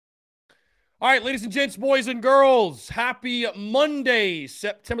All right, ladies and gents, boys and girls, happy Monday,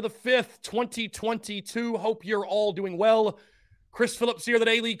 September the 5th, 2022. Hope you're all doing well. Chris Phillips here, the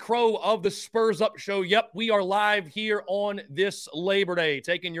Daily Crow of the Spurs Up Show. Yep, we are live here on this Labor Day,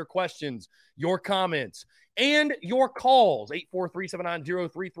 taking your questions, your comments, and your calls.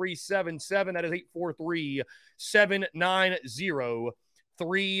 843-790-3377. That is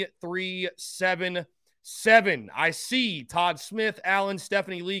 843-790-3377. I see Todd Smith, Allen,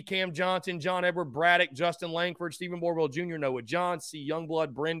 Stephanie Lee, Cam Johnson, John Edward, Braddock, Justin Langford, Stephen Borwell Jr., Noah John, C.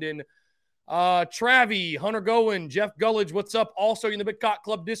 Youngblood, Brendan, Travi, Hunter Gowen, Jeff Gullidge, what's up? Also in the Big Cock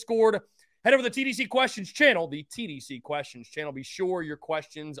Club Discord. Head over to the TDC Questions channel, the TDC Questions channel. Be sure your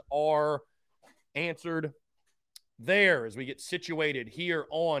questions are answered there as we get situated here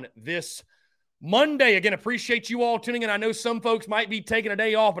on this Monday. Again, appreciate you all tuning in. I know some folks might be taking a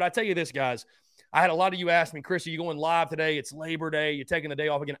day off, but I tell you this, guys. I had a lot of you ask me, Chris, are you going live today? It's Labor Day. You're taking the day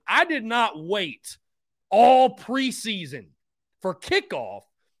off again. I did not wait all preseason for kickoff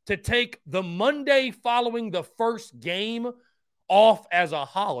to take the Monday following the first game off as a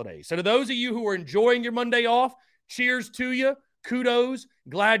holiday. So to those of you who are enjoying your Monday off, cheers to you. Kudos.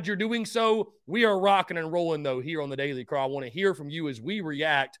 Glad you're doing so. We are rocking and rolling, though, here on the Daily Crow. I want to hear from you as we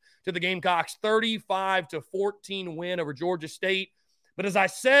react to the Gamecocks' 35-14 win over Georgia State. But as I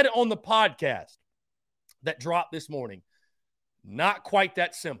said on the podcast that dropped this morning, not quite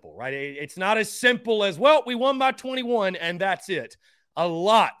that simple, right? It's not as simple as, well, we won by 21 and that's it. A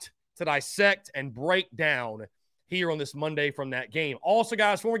lot to dissect and break down here on this Monday from that game. Also,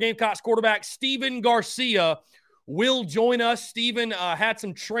 guys, former Gamecocks quarterback Stephen Garcia will join us. Stephen had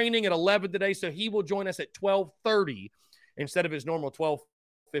some training at 11 today, so he will join us at 12:30 instead of his normal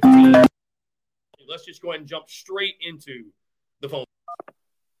 12:15. Let's just go ahead and jump straight into the phone.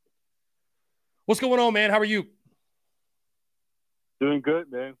 What's going on, man? How are you? Doing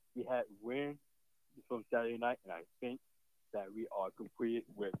good, man. We had a win from Saturday night, and I think that we are completed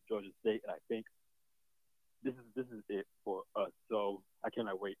with Georgia State, and I think this is it for us. So I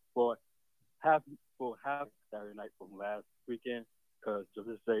cannot wait for half Saturday night from last weekend, because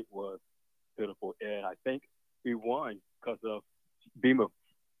Georgia State was pitiful, and I think we won because of Beamer.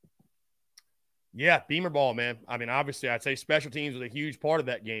 Yeah, Beamer ball, man. I mean, obviously, I'd say special teams was a huge part of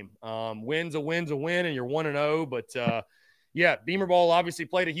that game. Win's a win, and you're 1-0. But, yeah, Beamer ball obviously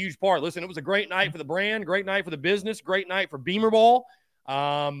played a huge part. Listen, it was a great night for the brand, great night for the business, great night for Beamer ball.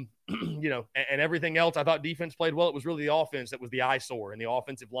 And everything else. I thought defense played well. It was really the offense that was the eyesore, and the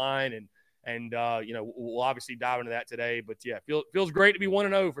offensive line. And we'll obviously dive into that today. But, yeah, feels great to be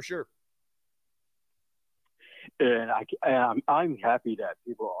 1-0 for sure. And I'm happy that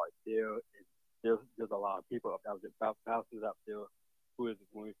people are still – There's a lot of people that was bouncing up there who is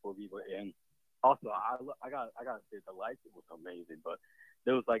going for people, and also I gotta say the lights was amazing, but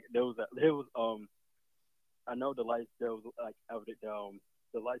I know the lights the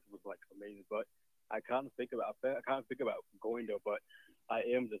lights was like amazing, but I kind of think about going there, but I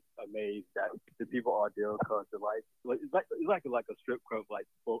am just amazed that the people are there because the lights it's like a strip club, like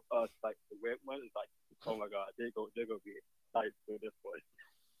for us, like the red one is like, oh my God, they're gonna be lights for this place.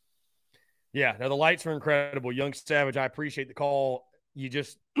 Yeah, no, the lights are incredible. Young Savage, I appreciate the call. You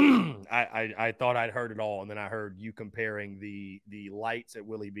just I thought I'd heard it all, and then I heard you comparing the lights at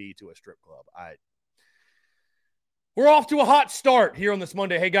Willie B to a strip club. We're off to a hot start here on this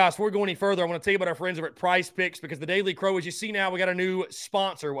Monday. Hey, guys, before we go any further, I want to tell you about our friends over at Prize Picks, because the Daily Crow, as you see now, we got a new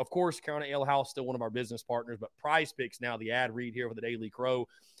sponsor. Of course, Carolina Ale House, still one of our business partners, but Prize Picks now, the ad read here for the Daily Crow.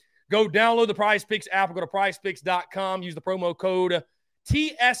 Go download the Prize Picks app or go to prizepicks.com. Use the promo code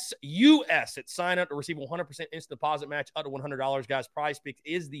TSUS at sign up to receive a 100% instant deposit match up to $100. Guys, Prize Picks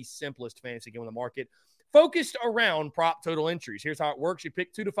is the simplest fantasy game on the market, focused around prop total entries. Here's how it works. You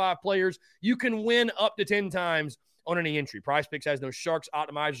pick 2 to 5 players. You can win up to 10 times on any entry. Prize Picks has no sharks,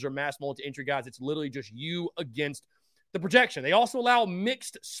 optimizers, or mass multi-entry, guys. It's literally just you against the projection. They also allow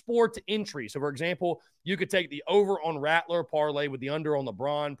mixed sport entry. So, for example, you could take the over on Rattler, parlay with the under on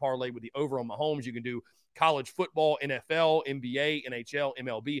LeBron, parlay with the over on Mahomes. You can do college football, NFL, NBA, NHL,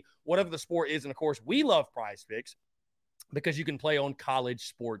 MLB, whatever the sport is. And, of course, we love Prize Picks because you can play on college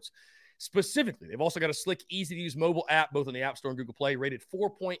sports specifically. They've also got a slick, easy-to-use mobile app, both on the App Store and Google Play, rated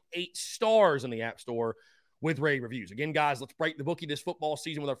 4.8 stars in the App Store with rave reviews. Again, guys, let's break the bookie this football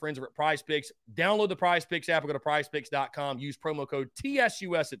season with our friends over at Prize Picks. Download the Prize Picks app or go to prizepicks.com. Use promo code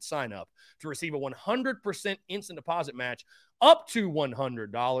TSUS at sign up to receive a 100% instant deposit match up to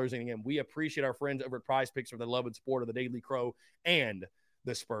 $100. And again, we appreciate our friends over at Prize Picks for the love and support of the Daily Crow and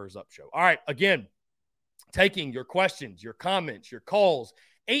the Spurs Up Show. All right, again, taking your questions, your comments, your calls,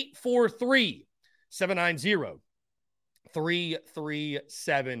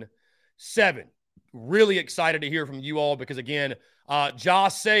 843-790-3377. 7. Really excited to hear from you all because, again,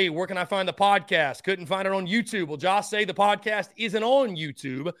 Josh Say, where can I find the podcast? Couldn't find it on YouTube. Well, Josh Say, the podcast isn't on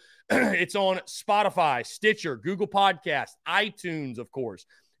YouTube. It's on Spotify, Stitcher, Google Podcasts, iTunes, of course.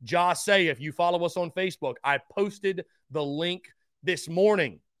 Josh Say, if you follow us on Facebook, I posted the link this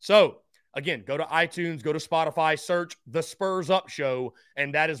morning. So, again, go to iTunes, go to Spotify, search The Spurs Up Show,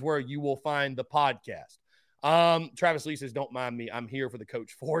 and that is where you will find the podcast. Travis Lee says, don't mind me. I'm here for the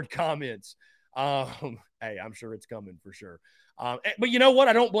Coach Ford comments. Hey, I'm sure it's coming for sure. But you know what?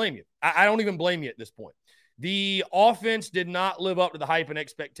 I don't blame you. I don't even blame you at this point. The offense did not live up to the hype and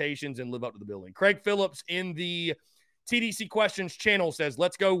expectations and live up to the billing. Craig Phillips in the TDC Questions channel says,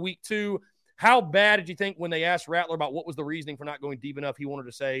 let's go week 2. How bad did you think when they asked Rattler about what was the reasoning for not going deep enough? He wanted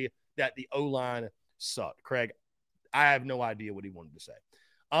to say that the O-line sucked. Craig, I have no idea what he wanted to say.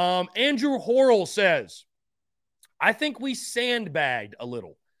 Andrew Horrell says, I think we sandbagged a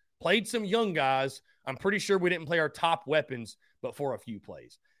little. Played some young guys. I'm pretty sure we didn't play our top weapons, but for a few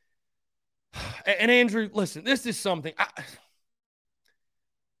plays. And Andrew, listen, this is something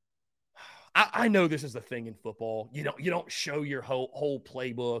I know this is a thing in football. You don't show your whole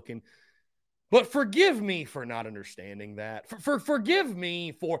playbook, but forgive me for not understanding that. Forgive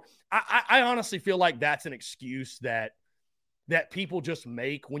me for I honestly feel like that's an excuse that people just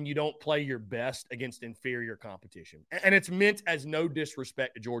make when you don't play your best against inferior competition. And it's meant as no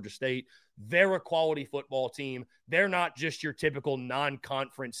disrespect to Georgia State. They're a quality football team. They're not just your typical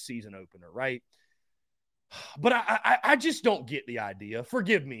non-conference season opener, right? But I just don't get the idea.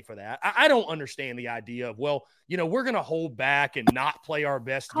 Forgive me for that. I don't understand the idea of, well, we're going to hold back and not play our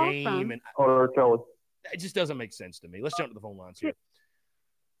best game. And it just doesn't make sense to me. Let's jump to the phone lines here.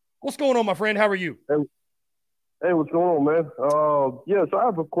 What's going on, my friend? How are you? Hey, what's going on, man? So I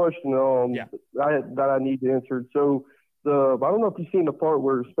have a question that I need answered. So I don't know if you've seen the part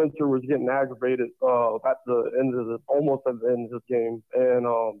where Spencer was getting aggravated at the end of almost at the end of the game, and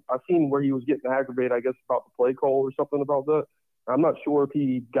I've seen where he was getting aggravated, I guess, about the play call or something about that. I'm not sure if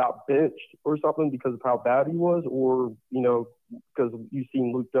he got benched or something because of how bad he was, or because you've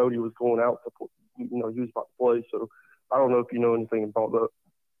seen Luke Doty was going out to, he was about to play. So I don't know if you know anything about that.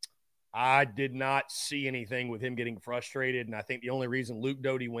 I did not see anything with him getting frustrated, and I think the only reason Luke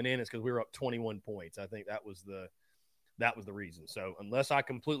Doty went in is because we were up 21 points. I think that was the reason. So unless I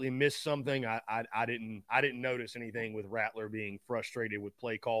completely missed something, I didn't notice anything with Rattler being frustrated with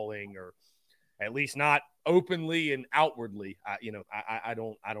play calling, or at least not openly and outwardly. I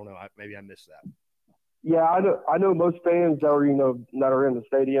don't know. Maybe I missed that. Yeah, I know most fans that are that are in the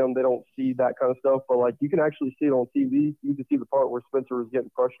stadium, they don't see that kind of stuff, but like you can actually see it on TV. You can see the part where Spencer was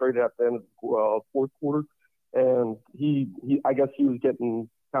getting frustrated at the end of the fourth quarter, and he I guess he was getting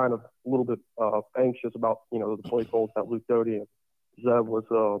kind of a little bit anxious about the play calls that Luke Doty and Zeb was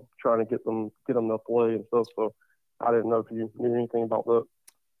trying to get them to play and stuff. So I didn't know if you knew anything about that.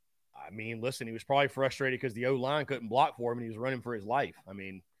 I mean, listen, he was probably frustrated because the O-line couldn't block for him, and he was running for his life. I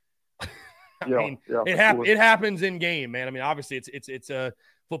mean. It happens in game, man. I mean, obviously it's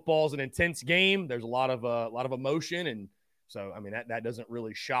football's an intense game. There's a lot of emotion. And so, I mean, that doesn't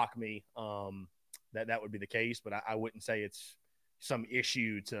really shock me that would be the case, but I wouldn't say it's some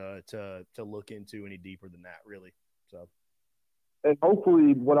issue to look into any deeper than that, really. So. And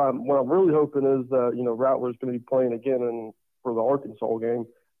hopefully what I'm really hoping is that, Rattler's going to be playing again for the Arkansas game,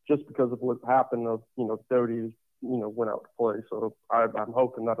 just because of what happened of, Doty, went out to play. So I'm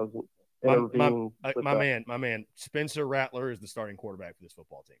hoping that doesn't. My man, Spencer Rattler is the starting quarterback for this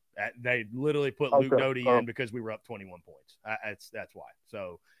football team. They literally put Luke Doty in because we were up 21 points. That's why.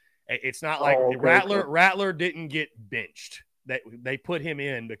 So it's not like Rattler didn't get benched. They put him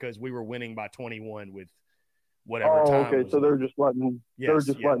in because we were winning by 21 with whatever time. Okay, so they're just letting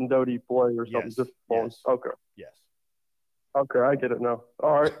Doty play or something. Yes. Okay. Yes. Okay, I get it now.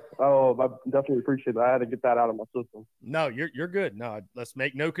 All right. Oh, I definitely appreciate that. I had to get that out of my system. No, you're good. No, let's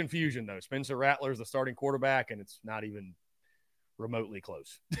make no confusion, though. Spencer Rattler is the starting quarterback, and it's not even remotely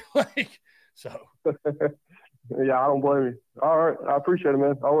close. So. Yeah, I don't blame you. All right. I appreciate it,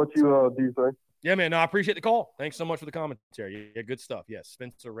 man. I'll let you do your thing. Yeah, man. No, I appreciate the call. Thanks so much for the commentary. Yeah, good stuff. Yes,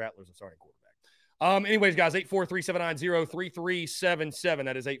 Spencer Rattler's the starting quarterback. Anyways, guys, 843-790-3377.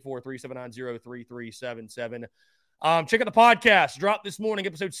 That is 843-790-3377. Check out the podcast. Dropped this morning,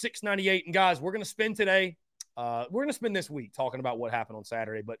 episode 698. And guys, we're going to spend today, we're going to spend this week talking about what happened on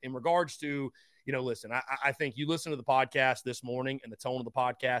Saturday. But in regards to, listen, I think you listened to the podcast this morning and the tone of the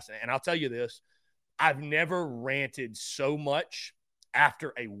podcast. And I'll tell you this, I've never ranted so much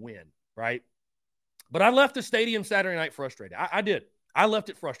after a win, right? But I left the stadium Saturday night frustrated. I did. I left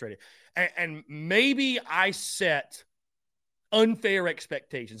it frustrated. And maybe I set unfair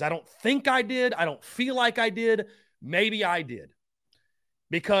expectations. I don't think I did. I don't feel like I did. Maybe I did.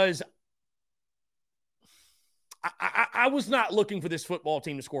 Because I was not looking for this football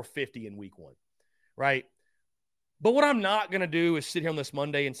team to score 50 in week 1, right? But what I'm not going to do is sit here on this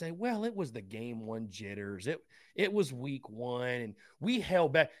Monday and say, well, it was the game 1 jitters. It was week 1, and we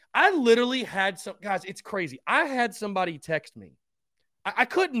held back. I literally had some – guys, it's crazy. I had somebody text me. I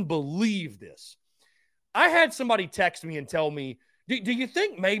couldn't believe this. I had somebody text me and tell me, do you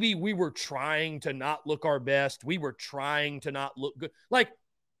think maybe we were trying to not look our best? We were trying to not look good. Like,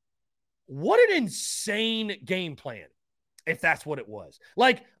 what an insane game plan, if that's what it was.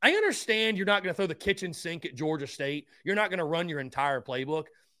 Like, I understand you're not going to throw the kitchen sink at Georgia State. You're not going to run your entire playbook.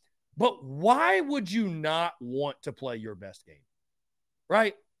 But why would you not want to play your best game,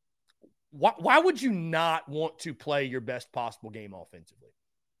 right? Why would you not want to play your best possible game offensively?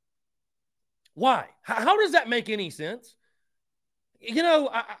 Why? How does that make any sense? You know,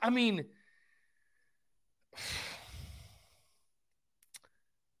 I mean,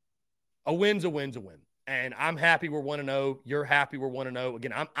 a win's a win's a win. And I'm happy we're 1-0. You're happy we're 1-0.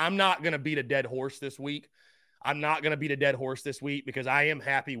 Again, I'm not going to beat a dead horse this week. I'm not going to beat a dead horse this week because I am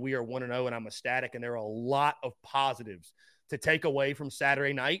happy we are 1-0 and I'm ecstatic. And there are a lot of positives to take away from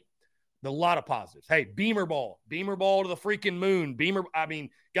Saturday night. A lot of positives. Hey, Beamer ball to the freaking moon.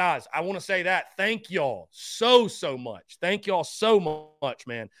 Guys, I want to say that. Thank y'all so much. Thank y'all so much,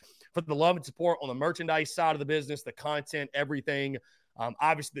 man, for the love and support on the merchandise side of the business, the content, everything.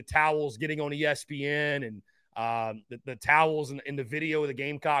 Obviously, the towels getting on ESPN and the towels in the video of the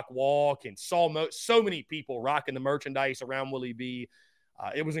Gamecock walk, and saw so many people rocking the merchandise around Willie B.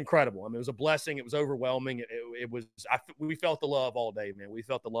 It was incredible. I mean, it was a blessing. It was overwhelming. We felt the love all day, man. We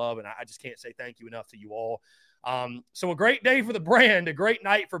felt the love, and I just can't say thank you enough to you all. So a great day for the brand, a great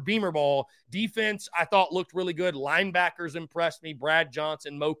night for Beamer ball. Defense, I thought, looked really good. Linebackers impressed me. Brad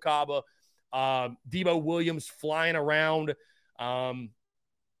Johnson, Mo Kaba, Debo Williams flying around.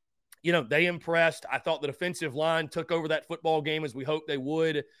 They impressed. I thought the defensive line took over that football game as we hoped they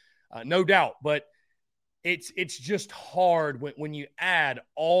would. No doubt. But it's just hard when you add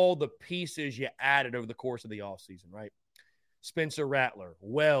all the pieces you added over the course of the offseason, right? Spencer Rattler,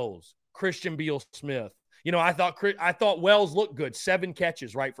 Wells, Christian Beal-Smith. I thought Wells looked good. 7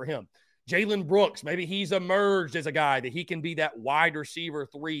 catches, right, for him. Jalen Brooks, maybe he's emerged as a guy that he can be that wide receiver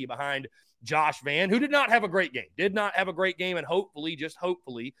 3 behind Josh Vann, who did not have a great game. And hopefully, just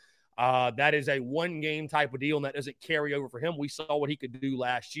hopefully, that is a one-game type of deal, and that doesn't carry over for him. We saw what he could do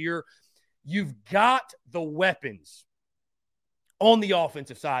last year. You've got the weapons on the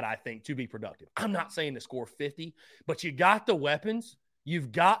offensive side, I think, to be productive. I'm not saying to score 50, but you got the weapons.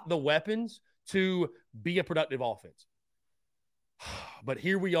 You've got the weapons to be a productive offense. But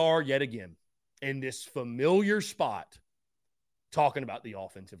here we are yet again in this familiar spot talking about the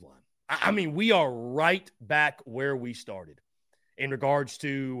offensive line. I mean, we are right back where we started in regards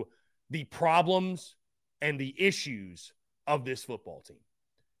to the problems and the issues of this football team.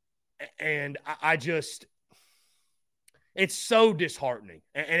 And I just, it's so disheartening.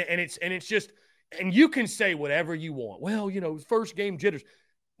 And it's just, and you can say whatever you want. Well, first game jitters.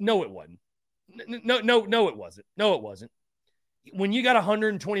 No, it wasn't. No, it wasn't. No, it wasn't. When you got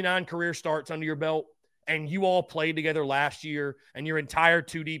 129 career starts under your belt and you all played together last year and your entire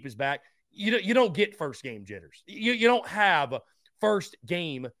 2 deep is back, you don't get first game jitters. You don't have first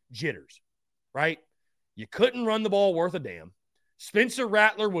game jitters, right? You couldn't run the ball worth a damn. Spencer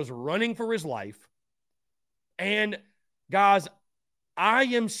Rattler was running for his life. And guys, I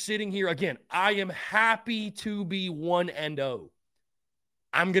am sitting here again. I am happy to be 1-0.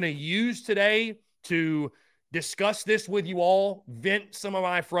 I'm going to use today to discuss this with you all, vent some of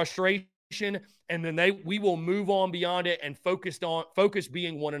my frustration, and then we will move on beyond it and focus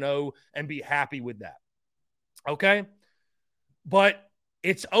being 1-0 and be happy with that. Okay? But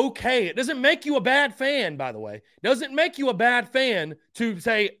it's okay. It doesn't make you a bad fan, by the way. It doesn't make you a bad fan to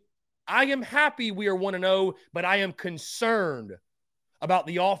say, I am happy we are 1-0, but I am concerned about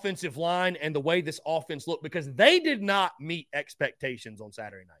the offensive line and the way this offense looked because they did not meet expectations on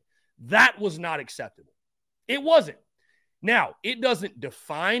Saturday night. That was not acceptable. It wasn't. Now, it doesn't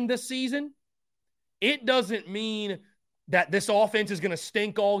define the season. It doesn't mean that this offense is going to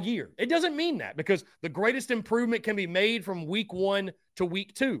stink all year. It doesn't mean that because the greatest improvement can be made from week 1 to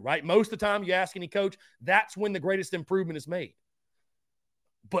week 2, right? Most of the time you ask any coach, that's when the greatest improvement is made.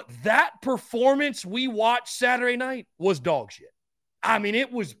 But that performance we watched Saturday night was dog shit. I mean,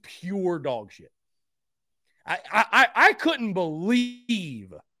 it was pure dog shit. I couldn't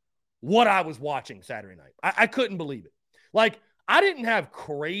believe what I was watching Saturday night. I couldn't believe it. Like, I didn't have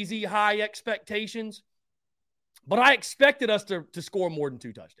crazy high expectations. But I expected us to score more than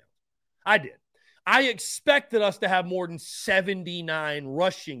 2 touchdowns. I did. I expected us to have more than 79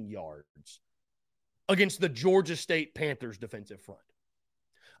 rushing yards against the Georgia State Panthers defensive front.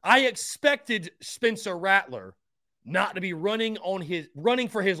 I expected Spencer Rattler not to be running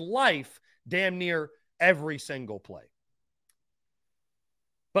for his life damn near every single play.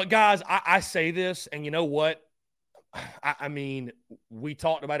 But guys, I say this, and you know what? I mean, we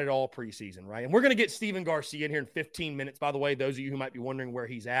talked about it all preseason, right? And we're going to get Stephen Garcia in here in 15 minutes, by the way, those of you who might be wondering where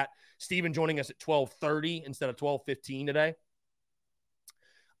he's at. Stephen joining us at 12:30 instead of 12:15 today.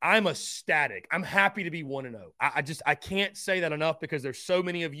 I'm ecstatic. I'm happy to be 1-0. I can't say that enough because there's so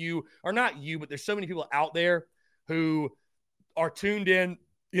many of you, or not you, but there's so many people out there who are tuned in,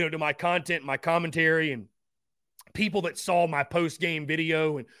 to my content, my commentary, and people that saw my post-game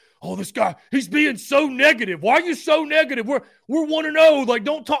video and, oh, this guy, he's being so negative. Why are you so negative? We're 1-0. Like,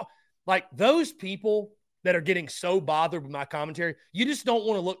 don't talk. Like, those people that are getting so bothered with my commentary, you just don't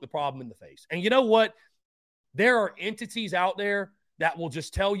want to look the problem in the face. And you know what? There are entities out there that will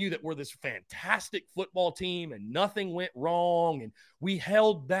just tell you that we're this fantastic football team and nothing went wrong and we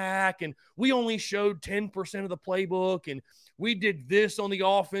held back and we only showed 10% of the playbook and we did this on the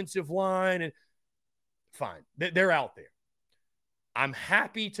offensive line. And fine, they're out there. I'm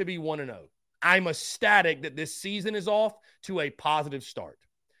happy to be 1-0. I'm ecstatic that this season is off to a positive start.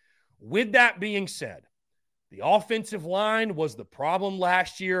 With that being said, the offensive line was the problem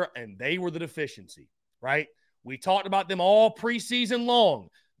last year, and they were the deficiency, right? We talked about them all preseason long.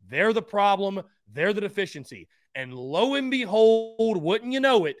 They're the problem. They're the deficiency. And lo and behold, wouldn't you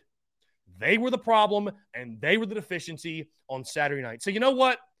know it, they were the problem, and they were the deficiency on Saturday night. So you know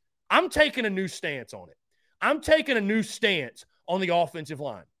what? I'm taking a new stance on it. I'm taking a new stance on the offensive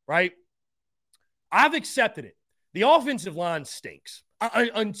line, right? I've accepted it. The offensive line stinks.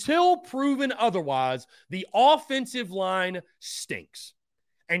 Until proven otherwise, the offensive line stinks.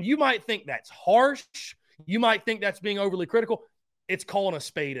 And you might think that's harsh. You might think that's being overly critical. It's calling a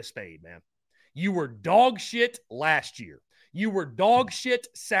spade, man. You were dog shit last year. You were dog shit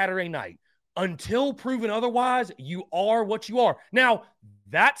Saturday night. Until proven otherwise, you are what you are. Now,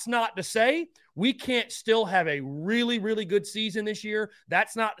 that's not to say we can't still have a really, really good season this year.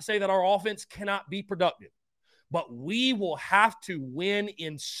 That's not to say that our offense cannot be productive. But we will have to win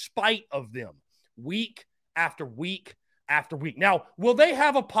in spite of them week after week after week. Now, will they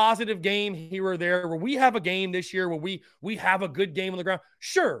have a positive game here or there? Will we have a game this year where we have a good game on the ground?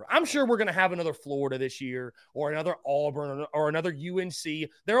 Sure. I'm sure we're going to have another Florida this year or another Auburn or another UNC.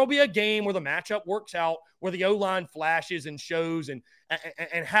 There will be a game where the matchup works out, where the O-line flashes and shows and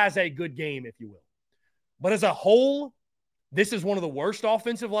has a good game, if you will. But as a whole, this is one of the worst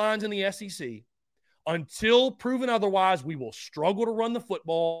offensive lines in the SEC. Until proven otherwise, we will struggle to run the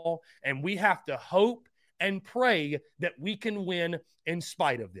football, and we have to hope and pray that we can win in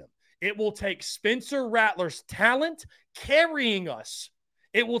spite of them. It will take Spencer Rattler's talent carrying us.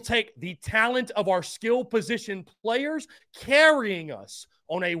 It will take the talent of our skill position players carrying us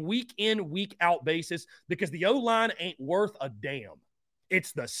on a week-in, week-out basis because the O-line ain't worth a damn.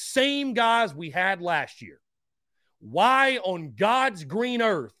 It's the same guys we had last year. Why on God's green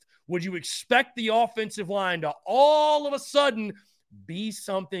earth would you expect the offensive line to all of a sudden be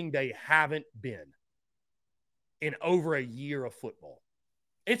something they haven't been in over a year of football?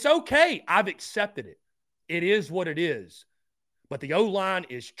 It's okay. I've accepted it. It is what it is. But the O-line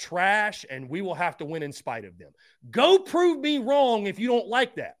is trash, and we will have to win in spite of them. Go prove me wrong if you don't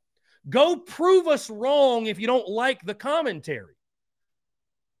like that. Go prove us wrong if you don't like the commentary.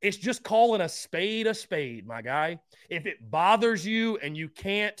 It's just calling a spade, my guy. If it bothers you and you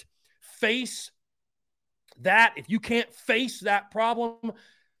can't face that, if you can't face that problem,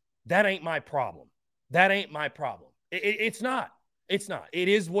 that ain't my problem. That ain't my problem. It's not. It's not. It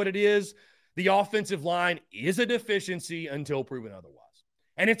is what it is. The offensive line is a deficiency until proven otherwise.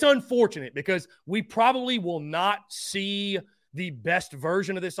 And it's unfortunate because we probably will not see the best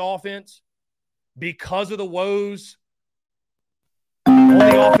version of this offense because of the woes on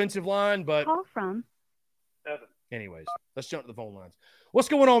the offensive line. But call from anyways, let's jump to the phone lines. What's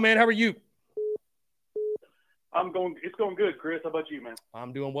going on, man? How are you? It's going good, Chris. How about you, man?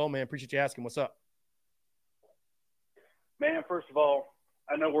 I'm doing well, man. Appreciate you asking. What's up? Man, first of all,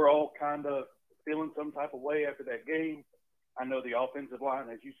 I know we're all kind of feeling some type of way after that game. I know the offensive line,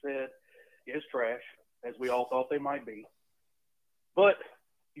 as you said, is trash, as we all thought they might be. But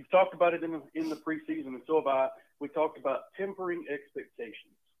you've talked about it in the preseason, and so have I. We talked about tempering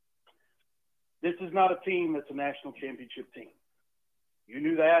expectations. This is not a team that's a national championship team. You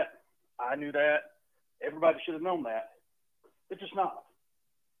knew that. I knew that. Everybody should have known that. It's just not.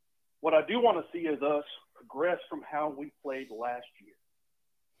 What I do want to see is us progress from how we played last year,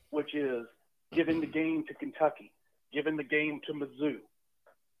 which is giving the game to Kentucky, giving the game to Mizzou.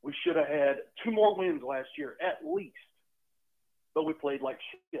 We should have had 2 more wins last year at least, but we played like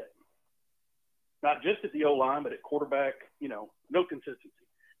shit. Not just at the O-line, but at quarterback, no consistency.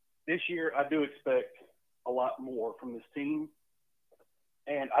 This year, I do expect a lot more from this team.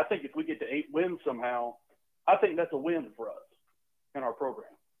 And I think if we get to 8 wins somehow, I think that's a win for us in our program.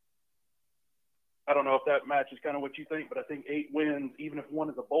 I don't know if that matches kind of what you think, but I think 8 wins, even if one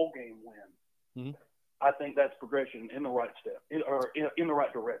is a bowl game win, I think that's progression in the right step, or in the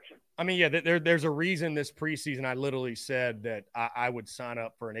right direction. I mean, yeah, there's a reason this preseason I literally said that I would sign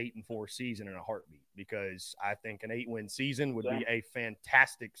up for an 8-4 season in a heartbeat, because I think an 8-win season would be a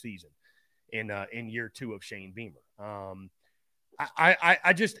fantastic season in year 2 of Shane Beamer.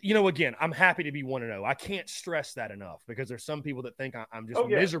 I just, again, I'm happy to be 1-0. I can't stress that enough, because there's some people that think I'm just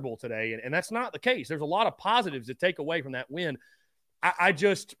miserable today, and that's not the case. There's a lot of positives to take away from that win. I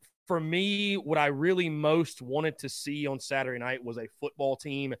just, for me, what I really most wanted to see on Saturday night was a football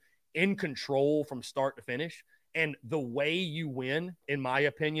team in control from start to finish. And the way you win, in my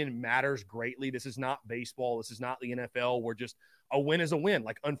opinion, matters greatly. This is not baseball. This is not the NFL, where just a win is a win.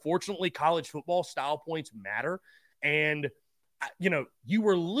 Like, unfortunately, college football style points matter. And you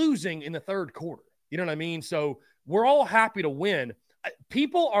were losing in the third quarter. You know what I mean? So we're all happy to win.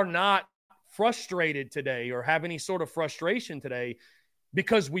 People are not frustrated today or have any sort of frustration today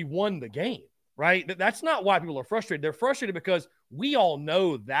because we won the game, right? That's not why people are frustrated. They're frustrated because we all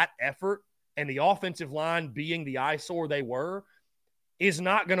know that effort and the offensive line being the eyesore they were is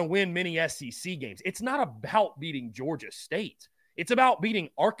not going to win many SEC games. It's not about beating Georgia State. It's about beating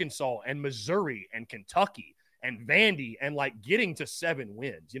Arkansas and Missouri and Kentucky and Vandy and getting to 7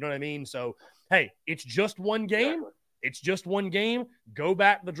 wins. You know what I mean? So, hey, it's just one game. It's just one game. Go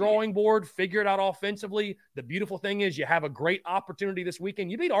back to the drawing board, figure it out offensively. The beautiful thing is you have a great opportunity this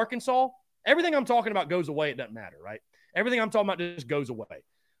weekend. You beat Arkansas. Everything I'm talking about goes away. It doesn't matter, right? Everything I'm talking about just goes away.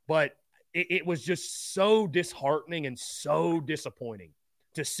 But it was just so disheartening and so disappointing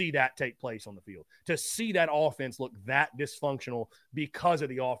to see that take place on the field, to see that offense look that dysfunctional because of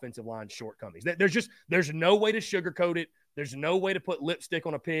the offensive line shortcomings. There's no way to sugarcoat it. There's no way to put lipstick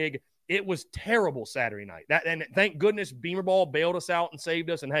on a pig. It was terrible Saturday night. And thank goodness Beamer Ball bailed us out and saved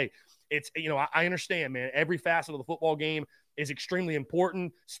us. And hey, it's, I understand, man, every facet of the football game is extremely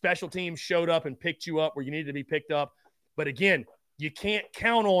important. Special teams showed up and picked you up where you needed to be picked up. But again, you can't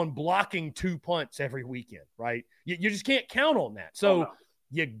count on blocking 2 punts every weekend, right? You just can't count on that. So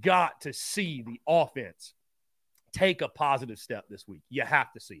you got to see the offense take a positive step this week. You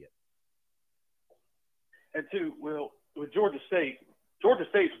have to see it. And two, well, with Georgia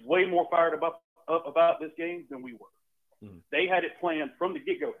State's way more fired up about this game than we were. They had it planned from the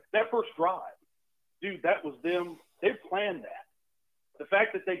get-go. That first drive, dude, that was them. They planned that. The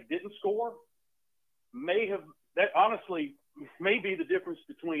fact that they didn't score honestly may be the difference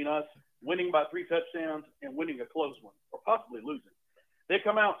between us winning by 3 touchdowns and winning a close one, or possibly losing. They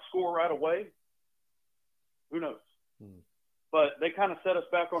come out, score right away. Who knows? But they kind of set us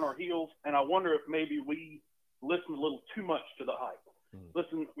back on our heels, and I wonder if maybe we listened a little too much to the hype.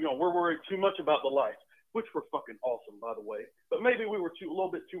 Listen, we're worried too much about the lights, which were fucking awesome, by the way. But maybe we were a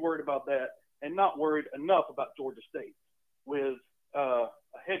little bit too worried about that and not worried enough about Georgia State with a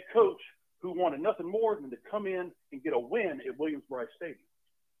head coach who wanted nothing more than to come in and get a win at Williams-Brice Stadium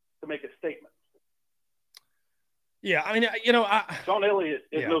to make a statement. Yeah, I mean, Sean Elliott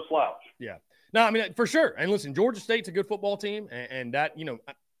is no slouch. Yeah. No, I mean, for sure. And listen, Georgia State's a good football team, and that,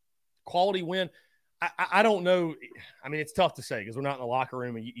 quality win. I don't know. I mean, it's tough to say because we're not in the locker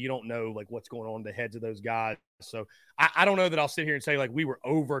room and you don't know what's going on in the heads of those guys. So I don't know that I'll sit here and say we were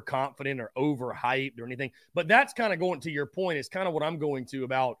overconfident or overhyped or anything. But that's kind of going to your point is kind of what I'm going to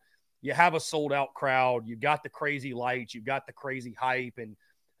about you have a sold out crowd. You've got the crazy lights. You've got the crazy hype. And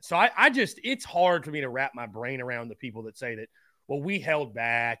so I just it's hard for me to wrap my brain around the people that say that, well, we held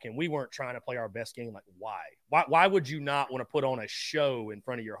back and we weren't trying to play our best game. Why would you not want to put on a show in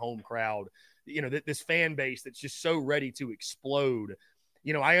front of your home crowd? This fan base that's just so ready to explode.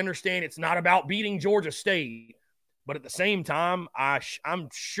 I understand it's not about beating Georgia State, but at the same time, I'm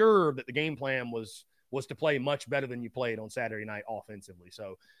sure that the game plan was to play much better than you played on Saturday night offensively.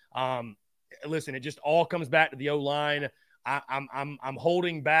 So, listen, it just all comes back to the O-line. I'm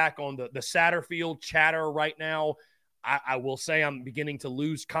holding back on the Satterfield chatter right now. I will say I'm beginning to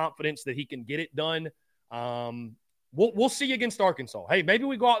lose confidence that he can get it done. We'll see against Arkansas. Hey, maybe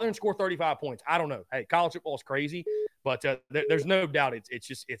we go out there and score 35 points. I don't know. Hey, college football is crazy, but there's no doubt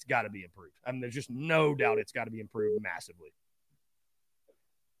it's got to be improved. I mean, there's just no doubt it's got to be improved massively.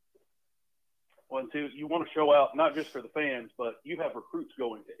 Well, and two, you want to show out not just for the fans, but you have recruits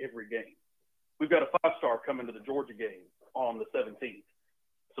going to every game. We've got a 5-star coming to the Georgia game on the 17th.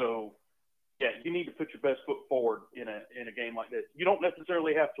 So, yeah, you need to put your best foot forward in a game like this. You don't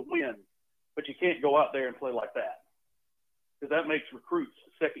necessarily have to win, but you can't go out there and play like that, because that makes recruits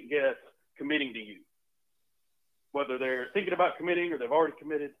second guess committing to you. Whether they're thinking about committing or they've already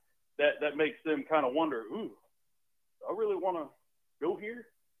committed, that makes them kind of wonder, ooh, do I really want to go here?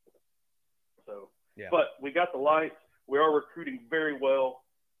 So, yeah. But we got the lights. We are recruiting very well.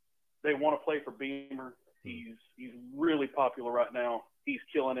 They want to play for Beamer. He's really popular right now. He's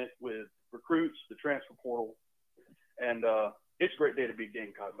killing it with recruits, the transfer portal, and it's a great day to be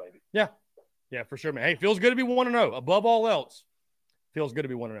Gamecock, baby. Yeah, for sure, man. Hey, feels good to be 1-0. Above all else, feels good to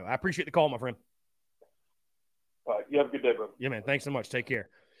be 1-0. I appreciate the call, my friend. All right, you have a good day, bro. Yeah, man. Thanks so much. Take care.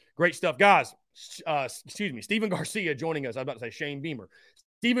 Great stuff, guys. Stephen Garcia joining us. I was about to say Shane Beamer.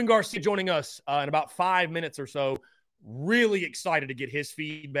 Stephen Garcia joining us in about 5 minutes or so. Really excited to get his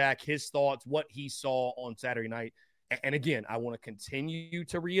feedback, his thoughts, what he saw on Saturday night. And again, I want to continue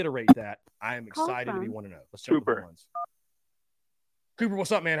to reiterate that I am excited to be 1-0. Let's check the ones. Cooper,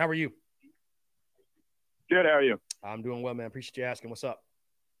 what's up, man? How are you? Good. How are you? I'm doing well, man. Appreciate you asking. What's up?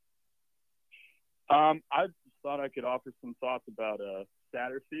 I just thought I could offer some thoughts about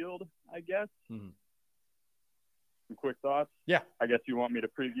Satterfield, I guess. Mm-hmm. Some quick thoughts. Yeah. I guess you want me to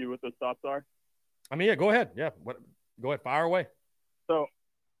preview what those thoughts are? I mean, yeah, go ahead. Yeah. Go ahead. Fire away. So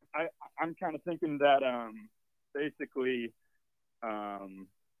I'm kind of thinking that basically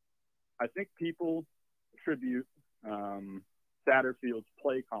I think people attribute Satterfield's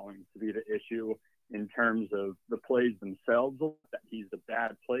play calling to be the issue in terms of the plays themselves, that he's a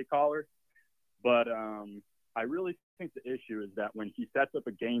bad play caller. But I really think the issue is that when he sets up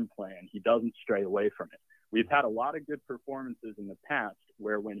a game plan, he doesn't stray away from it. We've had a lot of good performances in the past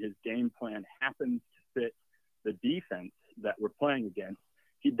where when his game plan happens to fit the defense that we're playing against,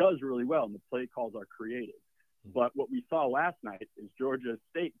 he does really well and the play calls are creative. But what we saw last night is Georgia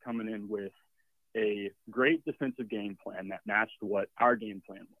State coming in with a great defensive game plan that matched what our game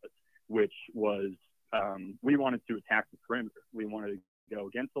plan was, which was we wanted to attack the perimeter. We wanted to go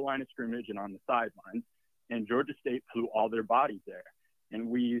against the line of scrimmage and on the sidelines, and Georgia State flew all their bodies there. And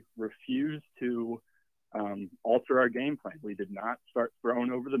we refused to alter our game plan. We did not start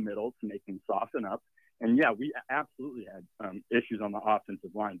throwing over the middle to make them soften up. And, yeah, we absolutely had issues on the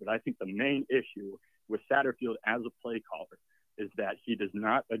offensive line. But I think the main issue with Satterfield as a play caller is that he does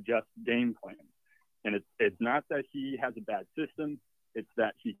not adjust game plans. And it's not that he has a bad system. It's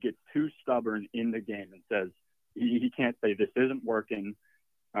that he gets too stubborn in the game and says he can't say this isn't working.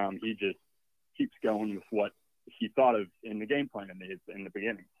 He just keeps going with what he thought of in the game plan in the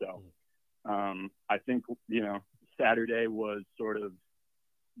beginning. So I think, Saturday was sort of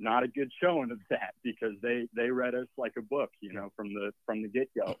not a good showing of that because they read us like a book, from the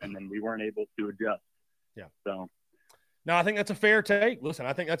get-go, and then we weren't able to adjust. Yeah. So. No, I think that's a fair take. Listen,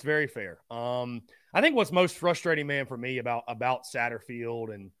 I think that's very fair. I think what's most frustrating, man, for me about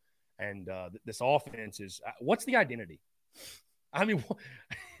Satterfield and this offense is what's the identity? I mean,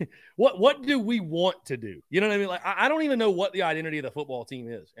 what do we want to do? You know what I mean? Like, I don't even know what the identity of the football team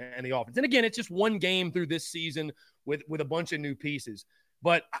is and the offense. And again, it's just one game through this season with a bunch of new pieces.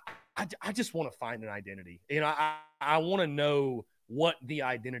 But I just want to find an identity. I want to know what the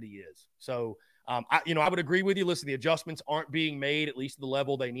identity is. So, I would agree with you. Listen, the adjustments aren't being made, at least at the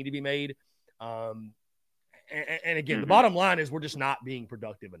level they need to be made. And again, the bottom line is we're just not being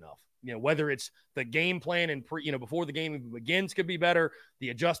productive enough. Whether it's the game plan and before the game even begins could be better. The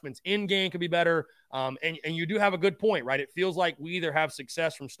adjustments in game could be better. And you do have a good point, right? It feels like we either have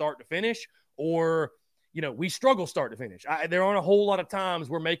success from start to finish or, we struggle start to finish. There aren't a whole lot of times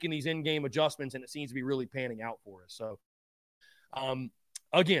we're making these in-game adjustments and it seems to be really panning out for us. So,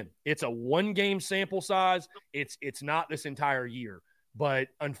 again, it's a one-game sample size. It's not this entire year. But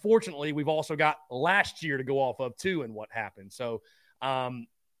unfortunately, we've also got last year to go off of too and what happened. So,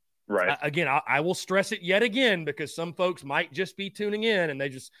 right. Again, I will stress it yet again because some folks might just be tuning in and they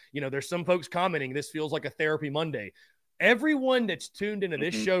just, there's some folks commenting, this feels like a therapy Monday. Everyone that's tuned into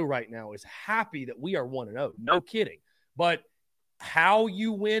this show right now is happy that we are 1-0. No kidding. But how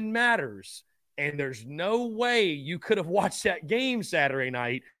you win matters. And there's no way you could have watched that game Saturday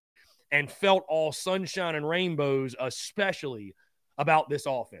night and felt all sunshine and rainbows, especially about this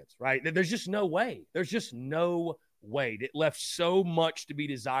offense, right? There's just no way. There's just no way. It left so much to be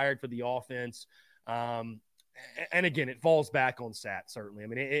desired for the offense. And again, it falls back on Sat, certainly. I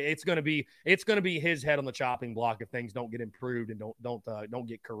mean, it's going to be his head on the chopping block if things don't get improved and don't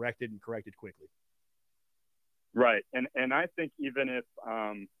get corrected quickly. Right. And I think even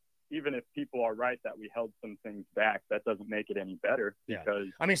even if people are right that we held some things back, that doesn't make it any better. Because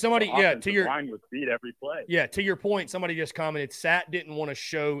I mean, somebody, to your line was beat every play. Yeah, to your point, somebody just commented, Sat didn't want to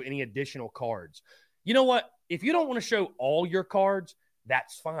show any additional cards. You know what? If you don't want to show all your cards,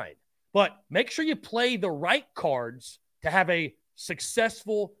 that's fine. But make sure you play the right cards to have a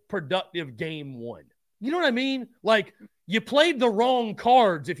successful, productive game one. You know what I mean? Like, you played the wrong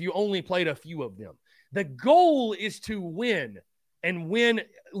cards if you only played a few of them. The goal is to win and win.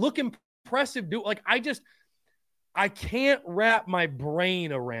 Look impressive. I can't wrap my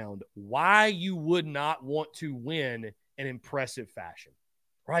brain around why you would not want to win in impressive fashion,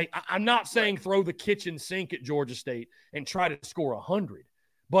 right? I'm not saying throw the kitchen sink at Georgia State and try to score 100,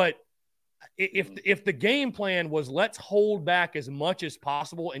 but if the game plan was let's hold back as much as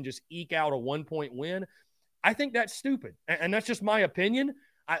possible and just eke out a 1-point win, I think that's stupid. And that's just my opinion.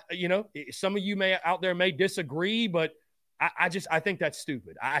 Some of you out there may disagree, but I think that's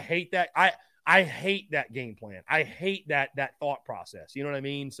stupid. I hate that. I hate that game plan. I hate that thought process. You know what I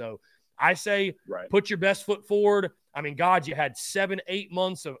mean? So I say put your best foot forward. I mean, God, you had 7-8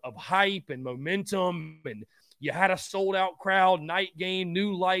 months of hype and momentum, and you had a sold-out crowd, night game,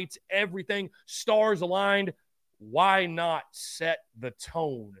 new lights, everything, stars aligned. Why not set the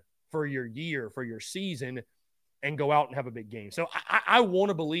tone for your year, for your season, and go out and have a big game? So I want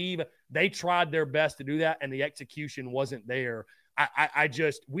to believe they tried their best to do that, and the execution wasn't there.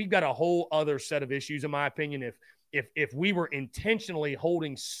 We've got a whole other set of issues, in my opinion, if we were intentionally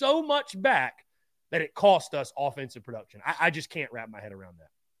holding so much back that it cost us offensive production. I just can't wrap my head around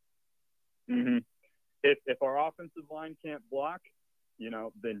that. Mm-hmm. If our offensive line can't block,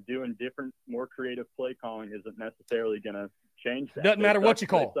 then doing different, more creative play calling isn't necessarily going to change that. Doesn't matter what you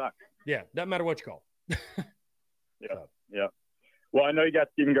call. Yeah, doesn't matter what you call. Yeah. Well, I know you got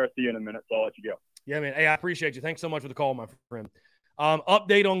Stephen Garcia in a minute, so I'll let you go. Yeah, man. Hey, I appreciate you. Thanks so much for the call, my friend.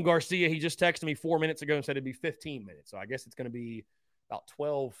 Update on Garcia. He just texted me 4 minutes ago and said it'd be 15 minutes. So I guess it's going to be about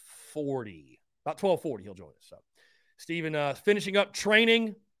 12:40. About 12:40 he'll join us. So Stephen finishing up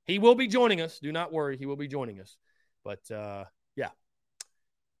training. He will be joining us. Do not worry. He will be joining us. But, yeah.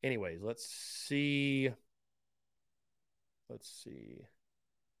 Anyways, let's see.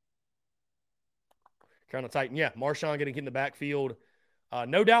 Carolina Titan. Yeah, Marshawn getting hit in the backfield.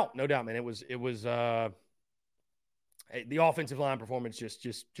 No doubt, man. It was the offensive line performance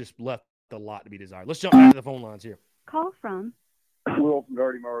just left a lot to be desired. Let's jump back to the phone lines here. Call from Will from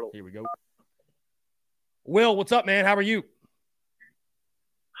Gardy Myrtle. Here we go. Will, what's up, man? How are you?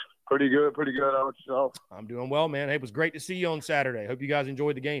 Pretty good. How about yourself? I'm doing well, man. Hey, it was great to see you on Saturday. Hope you guys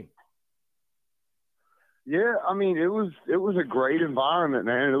enjoyed the game. Yeah, I mean, it was a great environment,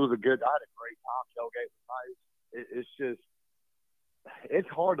 man. I had a great time. Tailgate was nice. It's just, it's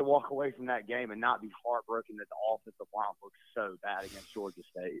hard to walk away from that game and not be heartbroken that the offensive line looked so bad against Georgia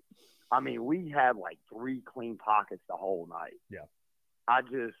State. I mean, we had like 3 clean pockets the whole night. Yeah. I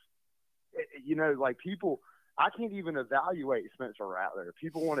just, people, I can't even evaluate Spencer Rattler.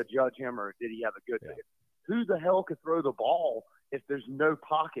 People want to judge him or did he have a good day. Who the hell could throw the ball if there's no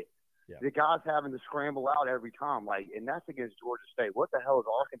pocket? Yeah. The guy's having to scramble out every time, and that's against Georgia State. What the hell is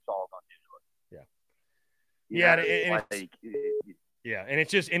Arkansas going to do to it? Yeah, and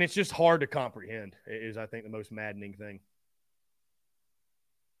it's just hard to comprehend. Is I think the most maddening thing.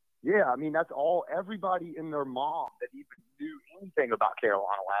 Yeah, I mean that's all. Everybody and their mom that even knew anything about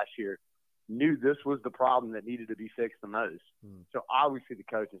Carolina last year knew this was the problem that needed to be fixed the most. So obviously the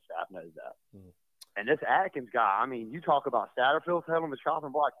coaching staff knows that. And this Atkins guy, I mean, you talk about Satterfield's head on the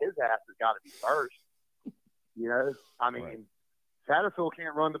chopping block, his ass has got to be first. I mean, Satterfield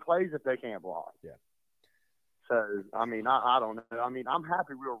can't run the plays if they can't block. Yeah. So, I mean, I don't know. I mean, I'm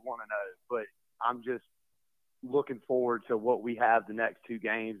happy we were 1-0, but I'm just looking forward to what we have the next 2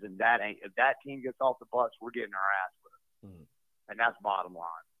 games. And if that team gets off the bus, we're getting our ass with it. And that's bottom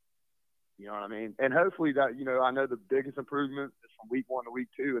line. You know what I mean? And hopefully that, I know the biggest improvement is from week 1 to week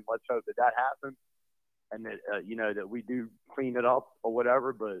 2, and let's hope that happens. And that, that we do clean it up or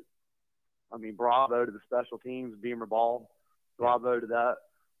whatever. But, I mean, bravo to the special teams, Beamer ball. Bravo to that.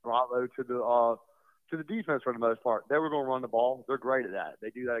 Bravo to the defense for the most part. They were going to run the ball. They're great at that. They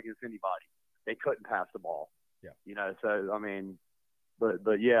do that against anybody. They couldn't pass the ball. Yeah. So, I mean, but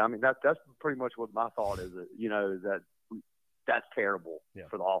yeah, I mean, that's pretty much what my thought is, that that's terrible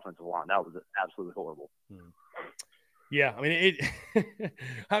for the offensive line. That was absolutely horrible. Yeah, I mean,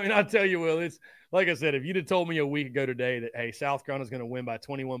 I'll tell you, Will, it's like I said, if you'd have told me a week ago today that, hey, South Carolina's going to win by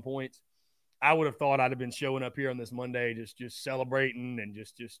 21 points, I would have thought I'd have been showing up here on this Monday just celebrating and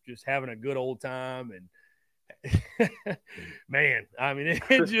just having a good old time. And, man, I mean,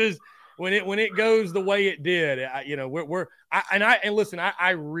 it just when it goes the way it did, listen, I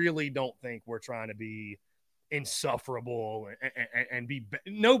really don't think we're trying to be insufferable and be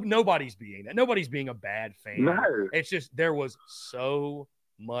nobody's being that. Nobody's being a bad fan. No. It's just there was so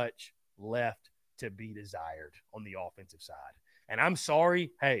much left to be desired on the offensive side. And I'm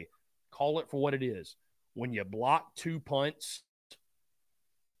sorry, hey, call it for what it is. When you block 2 punts,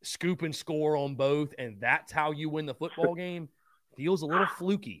 scoop and score on both, and that's how you win the football game, feels a little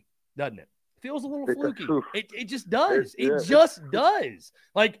fluky, doesn't it? Feels a little fluky. It just does. It just does.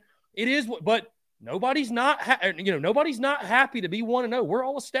 Like, it is, but nobody's not nobody's not happy to be 1-0. We're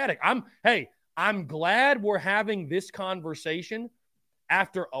all ecstatic. I'm glad we're having this conversation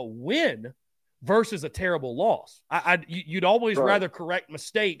after a win versus a terrible loss. You'd always rather correct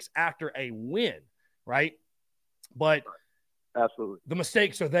mistakes after a win, right? But absolutely, the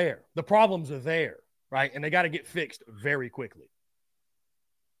mistakes are there. The problems are there, right? And they got to get fixed very quickly.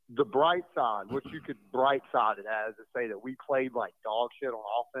 The bright side, what you could bright side it as, is say that we played like dog shit on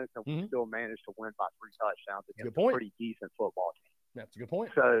offense and we still managed to win by 3 touchdowns against a pretty decent football team. That's a good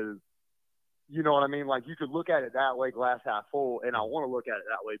point. So, you know what I mean? Like, you could look at it that way, glass half full, and I want to look at it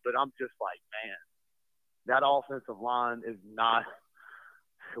that way, but I'm just like, man, that offensive line is not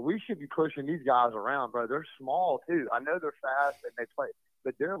 – we should be pushing these guys around, bro. They're small, too. I know they're fast and they play,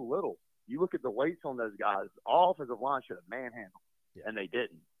 but they're little. You look at the weights on those guys, our offensive line should have manhandled, and they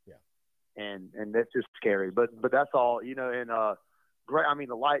didn't. And that's just scary. But that's all, you know, and great. I mean,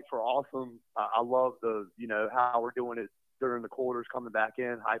 the lights were awesome. I love the, you know, how we're doing it during the quarters, coming back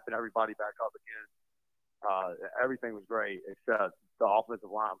in, hyping everybody back up again. Everything was great except the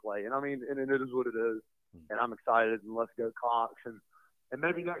offensive line play. And I mean, and it is what it is. And I'm excited, and let's go Cox. And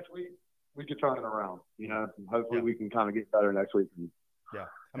maybe next week we can turn it around, you know, and hopefully we can kind of get better next week. Yeah.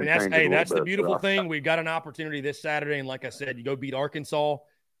 I mean, that's the beautiful thing. We've got an opportunity this Saturday. And like I said, you go beat Arkansas.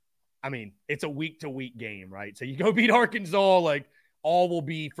 I mean, it's a week-to-week game, right? So you go beat Arkansas, like, all will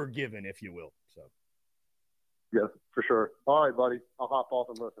be forgiven, if you will. So, yeah, for sure. All right, buddy. I'll hop off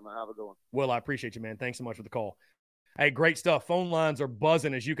and listen. Have a good one. Will, I appreciate you, man. Thanks so much for the call. Hey, great stuff. Phone lines are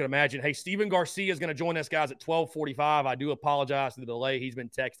buzzing, as you can imagine. Hey, Steven Garcia is going to join us, guys, at 12:45. I do apologize for the delay. He's been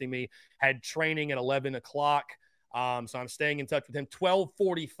texting me. Had training at 11 o'clock. So I'm staying in touch with him.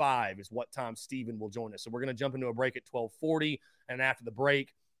 12:45 is what time Steven will join us. So we're going to jump into a break at 12:40, and after the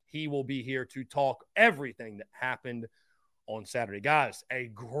break, he will be here to talk everything that happened on Saturday. Guys, a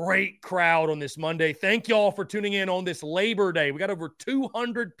great crowd on this Monday. Thank y'all for tuning in on this Labor Day. We got over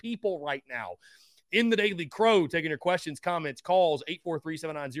 200 people right now in the Daily Crow taking your questions, comments, calls,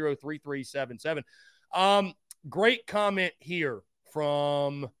 843-790-3377. Great comment here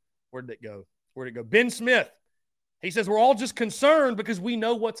from, where did it go? Ben Smith. He says, we're all just concerned because we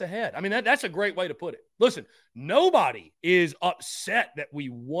know what's ahead. I mean, that's a great way to put it. Listen, nobody is upset that we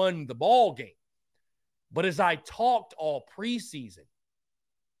won the ball game. But as I talked all preseason,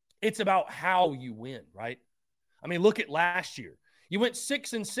 it's about how you win, right? I mean, look at last year. You went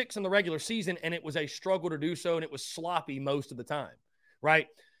 6-6 in the regular season, and it was a struggle to do so, and it was sloppy most of the time, right?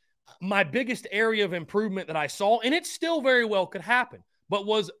 My biggest area of improvement that I saw, and it still very well could happen, but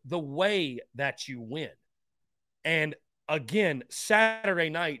was the way that you win. And again, Saturday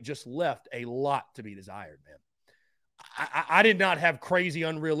night just left a lot to be desired, man. I did not have crazy,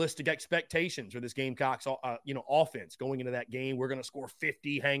 unrealistic expectations for this Gamecocks, offense going into that game. We're going to score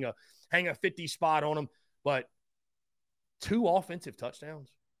 50, hang a 50 spot on them, but 2 offensive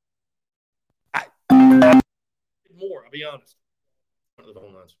touchdowns. More, I'll be honest.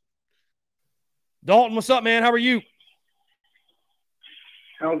 Dalton, what's up, man? How are you?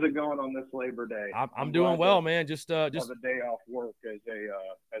 How's it going on this Labor Day? I'm doing well, man. Just have a day off work as a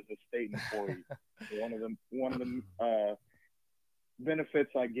state employee. one of the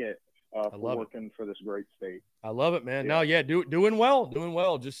benefits I get for working for this great state. I love it, man. Yeah. No, doing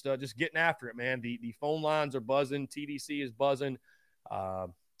well. Just getting after it, man. The phone lines are buzzing. TDC is buzzing. Yeah,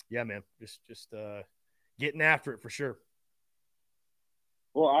 man. Just getting after it for sure.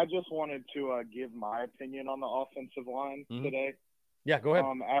 Well, I just wanted to give my opinion on the offensive line today. Yeah, go ahead.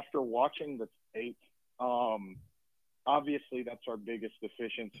 After watching the tape, obviously that's our biggest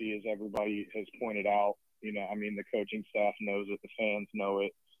deficiency, as everybody has pointed out. You know, I mean, the coaching staff knows it, the fans know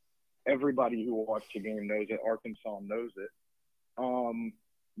it, everybody who watched the game knows it, Arkansas knows it.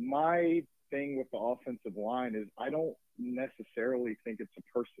 My thing with the offensive line is I don't necessarily think it's a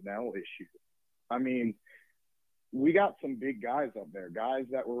personnel issue. I mean, we got some big guys up there, guys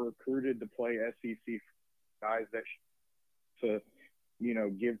that were recruited to play SEC, guys that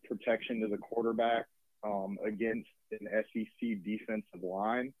give protection to the quarterback against an SEC defensive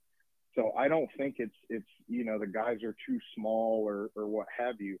line. So I don't think it's the guys are too small or what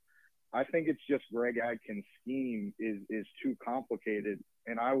have you. I think it's just Greg Adkins' scheme is too complicated,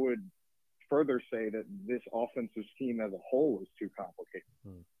 and I would further say that this offensive scheme as a whole is too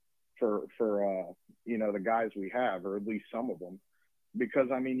complicated for the guys we have, or at least some of them. Because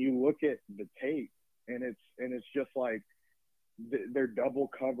I mean, you look at the tape, and it's just like they're double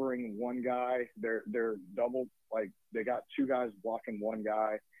covering one guy. They're double, like, they got two guys blocking one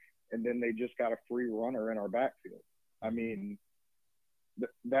guy, and then they just got a free runner in our backfield. I mean,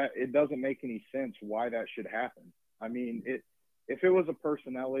 that it doesn't make any sense why that should happen. I mean, if it was a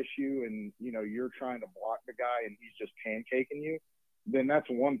personnel issue and, you know, you're trying to block the guy and he's just pancaking you, then that's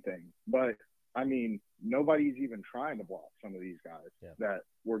one thing. But I mean, nobody's even trying to block some of these guys that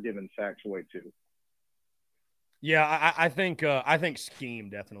we're giving sacks away to. Yeah, I think scheme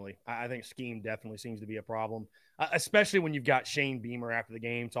definitely. I think scheme definitely seems to be a problem, especially when you've got Shane Beamer after the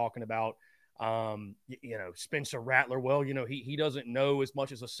game talking about, Spencer Rattler. Well, you know, he doesn't know as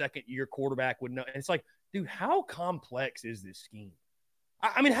much as a second-year quarterback would know. And it's like, dude, how complex is this scheme?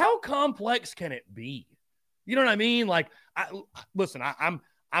 I mean, how complex can it be? You know what I mean? Like, listen,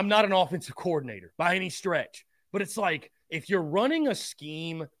 I'm not an offensive coordinator by any stretch, but it's like, if you're running a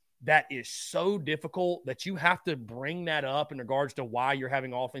scheme that is so difficult that you have to bring that up in regards to why you're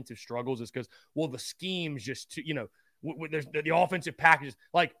having offensive struggles, is because, well, the scheme's just too, there's the offensive packages.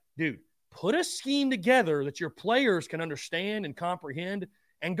 Like, dude, put a scheme together that your players can understand and comprehend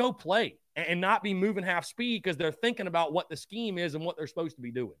and go play, and not be moving half speed because they're thinking about what the scheme is and what they're supposed to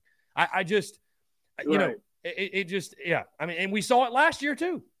be doing. I just, it just, yeah. I mean, and we saw it last year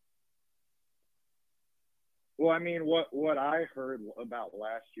too. Well, I mean, what I heard about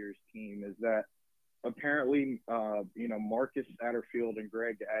last year's team is that apparently, Marcus Satterfield and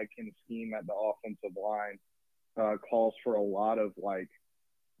Greg Adkins' scheme at the offensive line calls for a lot of, like,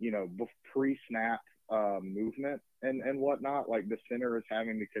 pre-snap movement and whatnot. Like, the center is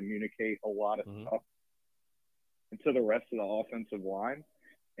having to communicate a lot of stuff to the rest of the offensive line.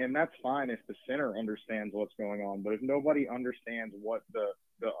 And that's fine if the center understands what's going on. But if nobody understands what the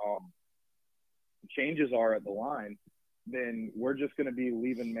changes are at the line, then we're just going to be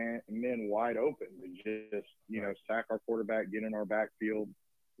leaving men wide open to just, sack our quarterback, get in our backfield,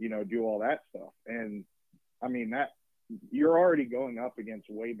 do all that stuff. And I mean, that you're already going up against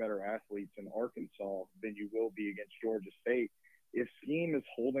way better athletes in Arkansas than you will be against Georgia State. If scheme is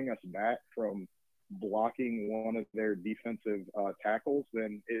holding us back from blocking one of their defensive tackles,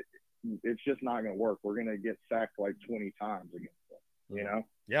 then it's just not going to work. We're going to get sacked like 20 times against them,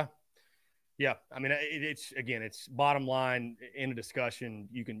 Yeah. Yeah. I mean, it's bottom line in a discussion.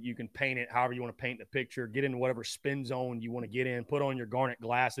 You can paint it however you want to paint the picture, get into whatever spin zone you want to get in, put on your Garnet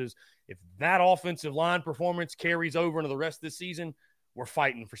glasses. If that offensive line performance carries over into the rest of the season, we're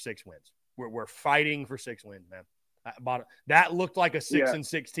fighting for 6 wins. We're fighting for 6 wins, man. That looked like a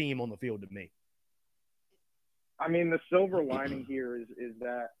 6-6 team on the field to me. I mean, the silver lining here is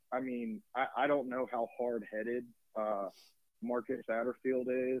that, I mean, I don't know how hard-headed Marcus Satterfield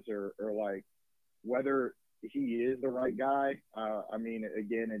is, or like whether he is the right guy. I mean,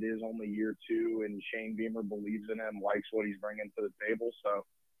 again, it is only year 2, and Shane Beamer believes in him, likes what he's bringing to the table. So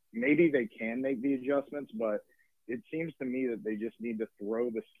maybe they can make the adjustments, but it seems to me that they just need to throw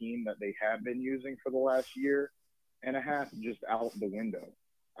the scheme that they have been using for the last year and a half just out the window.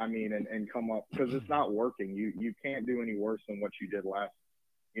 I mean, and come up, because it's not working. You can't do any worse than what you did last,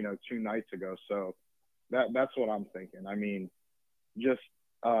 2 nights ago. So that's what I'm thinking. I mean, just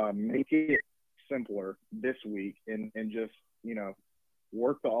make it simpler this week and just,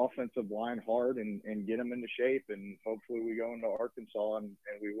 work the offensive line hard and get them into shape. And hopefully we go into Arkansas and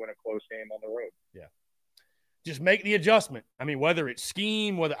we win a close game on the road. Yeah. Just make the adjustment. I mean, whether it's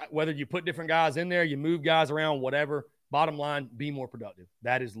scheme, whether you put different guys in there, you move guys around, whatever. Bottom line, be more productive.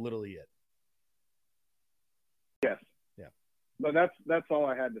 That is literally it. Yes. Yeah. But that's all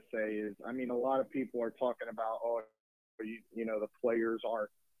I had to say is, I mean, a lot of people are talking about, the players aren't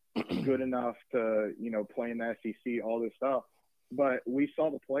good enough to, play in the SEC, all this stuff. But we saw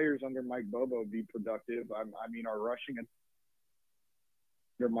the players under Mike Bobo be productive. I mean, our rushing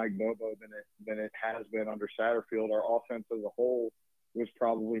under Mike Bobo than it has been under Satterfield. Our offense as a whole was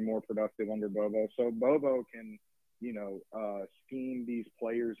probably more productive under Bobo. So Bobo can, scheme these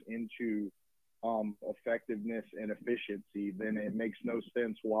players into effectiveness and efficiency, then it makes no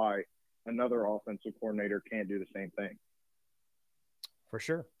sense why another offensive coordinator can't do the same thing. For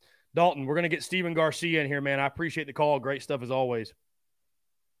sure. Dalton, we're going to get Stephen Garcia in here, man. I appreciate the call. Great stuff as always.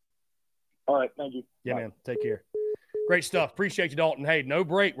 All right. Thank you. Yeah, Bye. man. Take care. Great stuff. Appreciate you, Dalton. Hey, no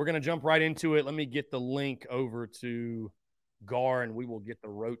break. We're going to jump right into it. Let me get the link over to Gar, and we will get the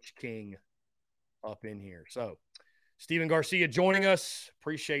Roach King up in here. So, Steven Garcia joining us.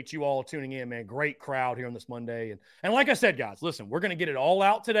 Appreciate you all tuning in, man. Great crowd here on this Monday. And like I said, guys, listen, we're going to get it all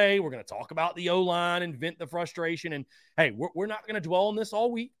out today. We're going to talk about the O-line and vent the frustration. And, hey, we're not going to dwell on this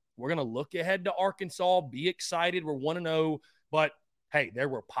all week. We're going to look ahead to Arkansas, be excited. We're 1-0. But, hey, there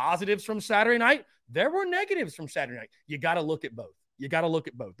were positives from Saturday night. There were negatives from Saturday night. You got to look at both.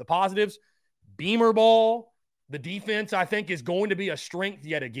 The positives, Beamer ball. The defense, I think, is going to be a strength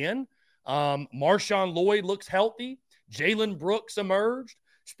yet again. Marshawn Lloyd looks healthy. Jalen Brooks emerged.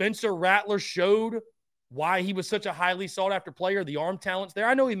 Spencer Rattler showed why he was such a highly sought-after player. The arm talent's there.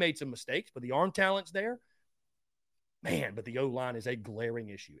 I know he made some mistakes, but the arm talent's there. Man, but the O-line is a glaring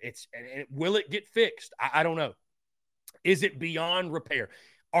issue. Will it get fixed? I don't know. Is it beyond repair?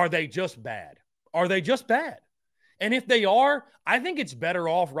 Are they just bad? And if they are, I think it's better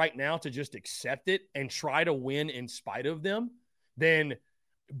off right now to just accept it and try to win in spite of them than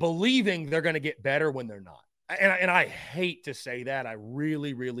believing they're going to get better when they're not. And I hate to say that. I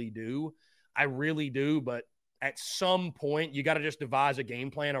really, really do. But at some point, you got to just devise a game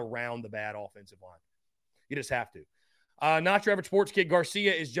plan around the bad offensive line. You just have to. Not Your Average Sports Kid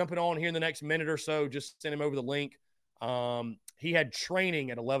Garcia is jumping on here in the next minute or so. Just send him over the link. He had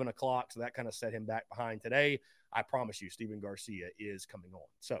training at 11 o'clock, so that kind of set him back behind today. I promise you, Steven Garcia is coming on.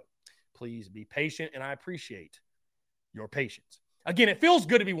 So please be patient, and I appreciate your patience. Again, it feels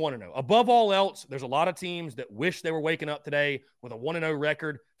good to be 1-0. Above all else, there's a lot of teams that wish they were waking up today with a 1-0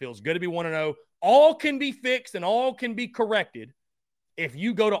 record. Feels good to be 1-0. All can be fixed and all can be corrected if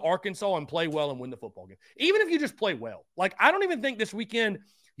you go to Arkansas and play well and win the football game. Even if you just play well. Like, I don't even think this weekend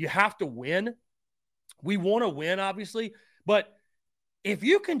you have to win. We want to win, obviously. But if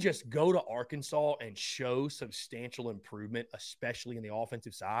you can just go to Arkansas and show substantial improvement, especially in the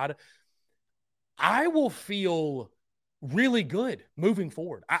offensive side, I will feel really good moving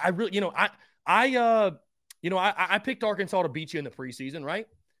forward. I really, I picked Arkansas to beat you in the preseason, right?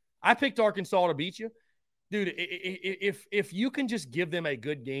 I picked Arkansas to beat you. Dude, if you can just give them a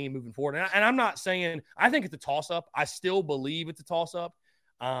good game moving forward, and I'm not saying – I think it's a toss-up. I still believe it's a toss-up.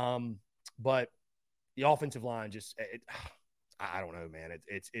 But the offensive line just I don't know, man.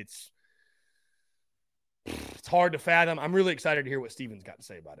 It's hard to fathom. I'm really excited to hear what Steven's got to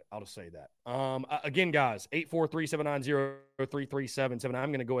say about it. I'll just say that. Again, guys, 843-790-3377. I'm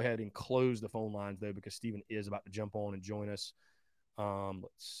going to go ahead and close the phone lines, though, because Steven is about to jump on and join us.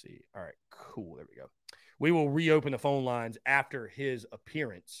 Let's see. All right, cool. There we go. We will reopen the phone lines after his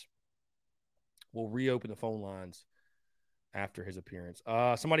appearance.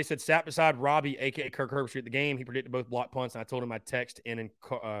 Somebody said sat beside Robbie, a.k.a. Kirk Herbstreit, at the game. He predicted both block punts, and I told him I'd text in and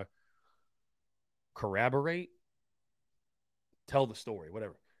corroborate, tell the story,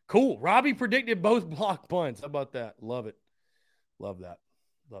 whatever. Cool. Robbie predicted both block punts. How about that? Love it. Love that.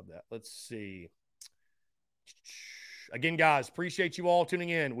 Let's see. Again, guys, appreciate you all tuning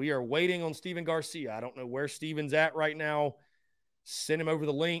in. We are waiting on Steven Garcia. I don't know where Steven's at right now. Send him over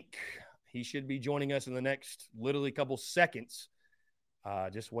the link. He should be joining us in the next literally couple seconds.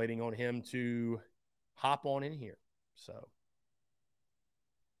 Just waiting on him to hop on in here. So.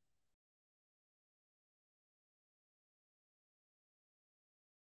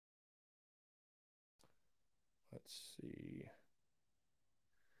 Let's see.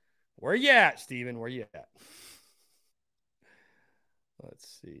 Where you at, Steven? Where you at?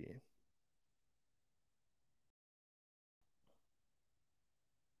 Let's see.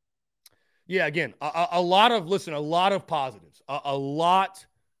 Yeah, again, a lot of positives. A lot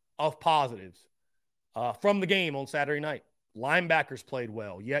of positives from the game on Saturday night. Linebackers played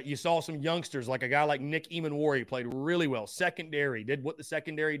well. Yeah, you saw some youngsters, like a guy like Nick Emanwari played really well. Secondary did what the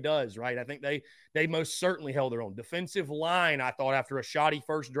secondary does, right? I think they most certainly held their own. Defensive line, I thought, after a shoddy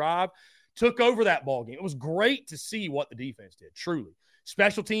first drive, took over that ball game. It was great to see what the defense did, truly.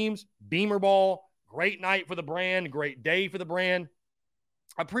 Special teams, Beamer ball, great night for the brand, great day for the brand.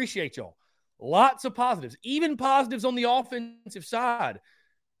 I appreciate y'all. Lots of positives, even positives on the offensive side.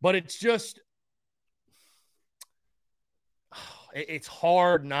 But it's just – it's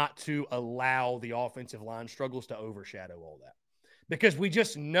hard not to allow the offensive line struggles to overshadow all that, because we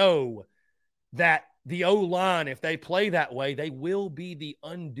just know that the O-line, if they play that way, they will be the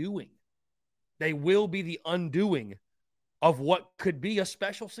undoing. They will be the undoing of what could be a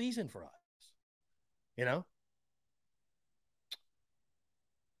special season for us. You know?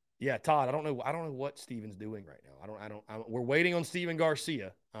 Yeah, Todd, I don't know what Steven's doing right now. We're waiting on Steven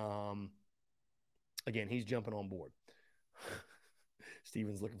Garcia. Again, he's jumping on board.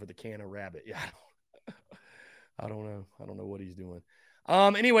 Steven's looking for the can of rabbit. Yeah, I don't know. I don't know what he's doing.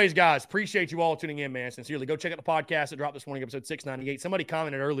 Anyways, guys, appreciate you all tuning in, man. Sincerely, go check out the podcast that dropped this morning, episode 698. Somebody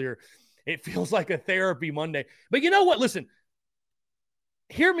commented earlier, It feels like a therapy Monday. But you know what? Listen,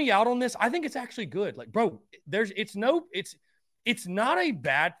 hear me out on this. I think it's actually good. Like, bro, it's not a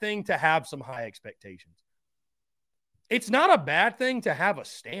bad thing to have some high expectations. It's not a bad thing to have a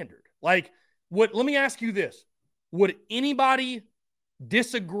standard. Like, let me ask you this. Would anybody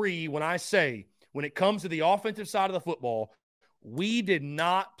disagree when I say, when it comes to the offensive side of the football, we did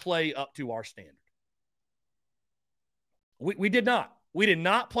not play up to our standard? We did not. We did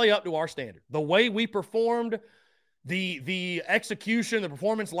not play up to our standard. The way we performed, the execution, the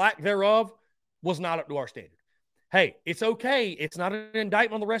performance lack thereof was not up to our standard. Hey, it's okay. It's not an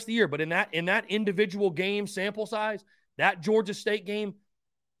indictment on the rest of the year, but in that individual game sample size, that Georgia State game,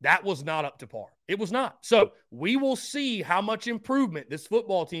 that was not up to par. It was not. So we will see how much improvement this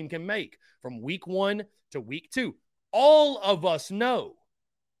football team can make from week 1 to week 2. All of us know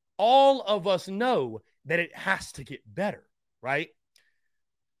that it has to get better, right?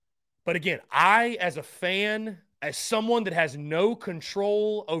 But again, I, as a fan, as someone that has no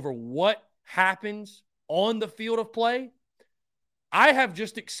control over what happens on the field of play, I have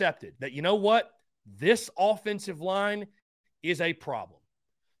just accepted that, you know what? This offensive line is a problem.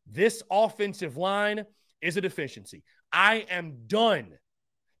 This offensive line is a deficiency. I am done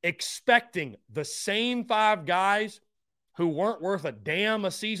expecting the same 5 guys who weren't worth a damn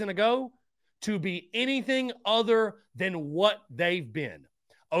a season ago to be anything other than what they've been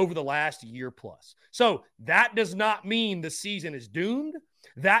over the last year plus. So that does not mean the season is doomed.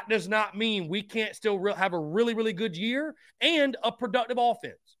 That does not mean we can't still have a really, really good year and a productive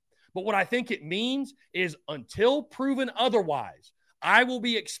offense. But what I think it means is, until proven otherwise, I will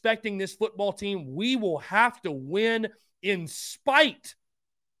be expecting this football team, we will have to win in spite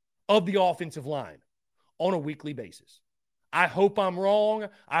of the offensive line on a weekly basis. I hope I'm wrong.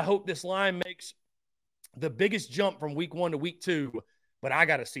 I hope this line makes the biggest jump from week 1 to week 2, but I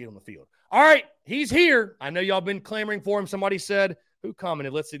got to see it on the field. All right, he's here. I know y'all been clamoring for him. Somebody said, who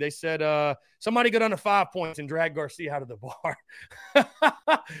commented? Let's see. They said somebody go down to 5 points and drag Garcia out of the bar.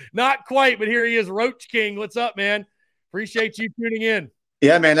 Not quite, but here he is, Roach King. What's up, man? Appreciate you tuning in.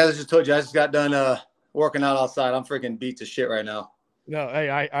 Yeah, man. As I just told you, I just got done working out outside. I'm freaking beat to shit right now. No, hey,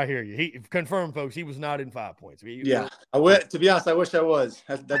 I hear you. He confirmed, folks. He was not in 5 points. Yeah, to be honest, I wish I was.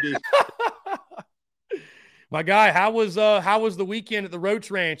 That'd be. My guy, how was the weekend at the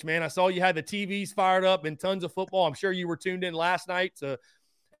Roach Ranch, man? I saw you had the TVs fired up and tons of football. I'm sure you were tuned in last night to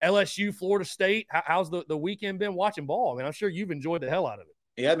LSU, Florida State. How's the weekend been watching ball? I mean, I'm sure you've enjoyed the hell out of it.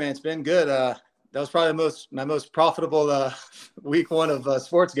 Yeah, man, it's been good. That was probably my most profitable week 1 of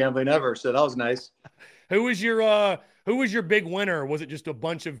sports gambling ever. So that was nice. Who was your big winner? Or was it just a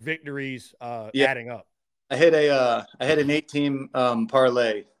bunch of victories adding up? I hit an 8-team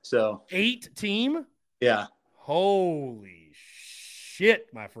parlay. So 8-team? Yeah. Holy shit,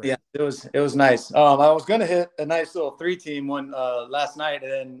 my friend. Yeah, it was nice. I was gonna hit a nice little 3-team one last night,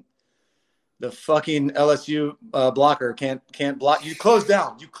 and then the fucking LSU blocker can't block. You close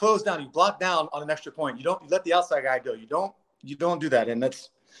down. You block down on an extra point. You let the outside guy go. You don't do that. And that's,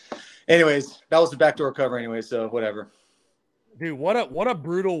 anyways, that was the backdoor cover anyway. So whatever. Dude, what a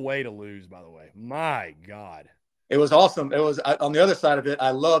brutal way to lose, by the way. My God. It was awesome. It was, on the other side of it,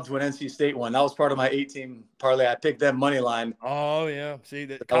 I loved when NC State won. That was part of my 8-team parlay. I picked them money line. Oh, yeah. See,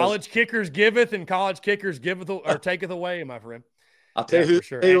 the college kickers giveth and college kickers giveth or taketh away, my friend. I'll tell you who's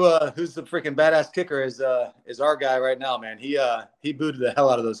the freaking badass kicker is our guy right now, man. He booted the hell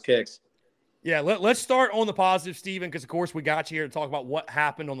out of those kicks. Yeah, let's start on the positive, Steven, because, of course, we got you here to talk about what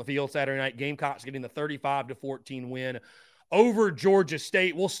happened on the field Saturday night. Gamecocks getting the 35-14 win over Georgia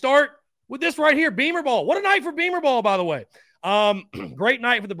State. We'll start with this right here, Beamer Ball. What a night for Beamer Ball, by the way. Great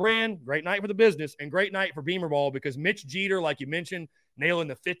night for the brand, great night for the business, and great night for Beamer Ball because Mitch Jeter, like you mentioned, nailing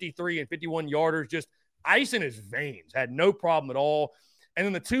the 53 and 51 yarders, just ice in his veins, had no problem at all. And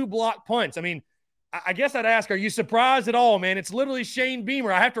then the 2 block punts. I mean, I guess I'd ask, are you surprised at all, man? It's literally Shane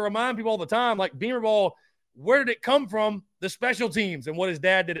Beamer. I have to remind people all the time, like, Beamer Ball, where did it come from? The special teams and what his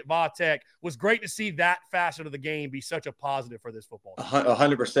dad did at Va-Tech was great to see that facet of the game be such a positive for this football team.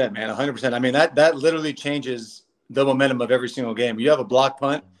 100%, man, 100%. I mean, that literally changes the momentum of every single game. You have a block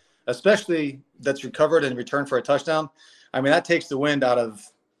punt, especially that's recovered and returned for a touchdown. I mean, that takes the wind out of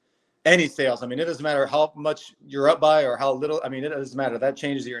any sales. I mean, it doesn't matter how much you're up by or how little. I mean, it doesn't matter. That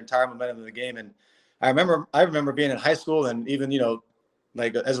changes your entire momentum of the game. And I remember being in high school and even,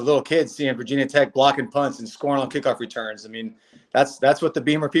 like as a little kid, seeing Virginia Tech blocking punts and scoring on kickoff returns. I mean, that's what the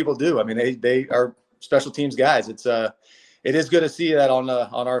Beamer people do. I mean, they are special teams guys. It is good to see that on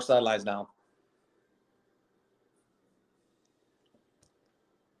our sidelines now.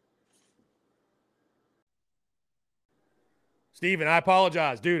 Steven, I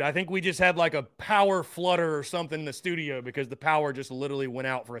apologize. Dude, I think we just had like a power flutter or something in the studio because the power just literally went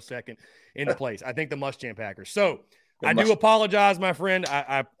out for a second in the place. I think the Muschamp Packers. So I do apologize, my friend.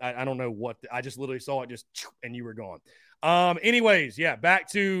 I don't know what – I just literally saw it just – and you were gone. Anyways, yeah, back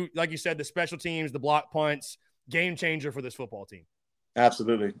to, like you said, the special teams, the block punts, game changer for this football team.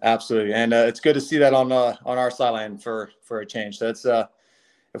 Absolutely. And it's good to see that on our sideline for a change. So it's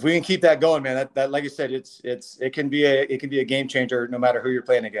if we can keep that going, man, that like you said, it can be a game changer no matter who you're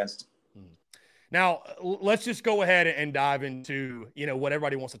playing against. Now, let's just go ahead and dive into, what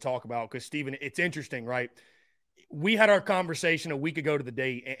everybody wants to talk about, because, Steven, it's interesting, right? We had our conversation a week ago to the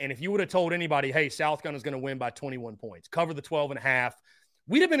date, and if you would have told anybody, hey, South Carolina is going to win by 21 points, cover the 12.5,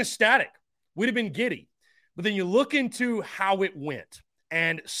 we'd have been ecstatic. We'd have been giddy. But then you look into how it went,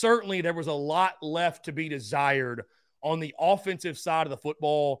 and certainly there was a lot left to be desired on the offensive side of the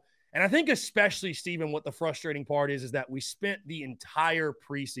football. And I think especially, Steven, what the frustrating part is that we spent the entire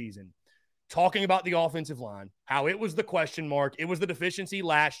preseason talking about the offensive line, how it was the question mark, it was the deficiency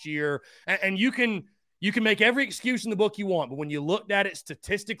last year, and you can make every excuse in the book you want, but when you looked at it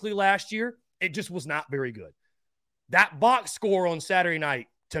statistically last year, it just was not very good. That box score on Saturday night,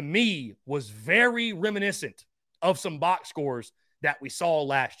 to me, was very reminiscent of some box scores that we saw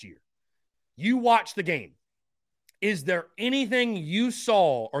last year. You watch the game. Is there anything you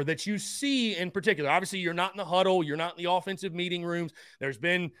saw or that you see in particular? Obviously, you're not in the huddle. You're not in the offensive meeting rooms. There's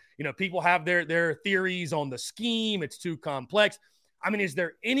been, people have their theories on the scheme. It's too complex. I mean, is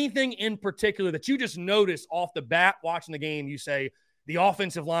there anything in particular that you just notice off the bat watching the game? You say the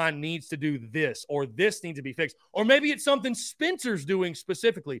offensive line needs to do this, or this needs to be fixed, or maybe it's something Spencer's doing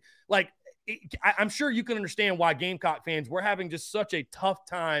specifically. Like, I'm sure you can understand why Gamecock fans, we're having just such a tough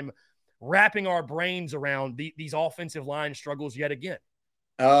time wrapping our brains around these offensive line struggles yet again.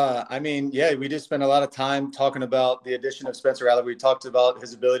 We just spent a lot of time talking about the addition of Spencer Rattler. We talked about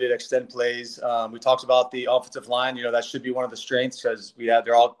his ability to extend plays. We talked about the offensive line. That should be one of the strengths because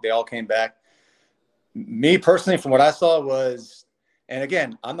they all came back. Me personally, from what I saw was, and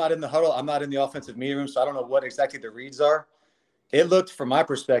again, I'm not in the huddle. I'm not in the offensive meeting room, so I don't know what exactly the reads are. It looked, from my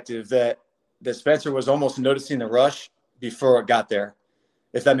perspective, that Spencer was almost noticing the rush before it got there,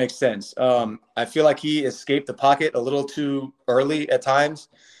 if that makes sense. I feel like he escaped the pocket a little too early at times.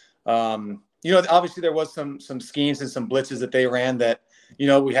 Obviously there was some schemes and some blitzes that they ran that,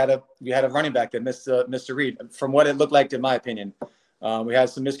 we had a running back that missed a read from what it looked like, in my opinion. We had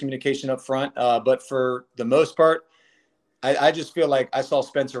some miscommunication up front, but for the most part, I just feel like I saw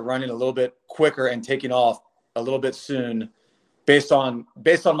Spencer running a little bit quicker and taking off a little bit soon based on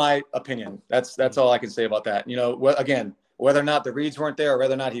my opinion. That's all I can say about that. Again, whether or not the reads weren't there, or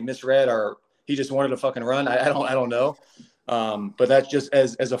whether or not he misread, or he just wanted to fucking run, I don't know. But that's just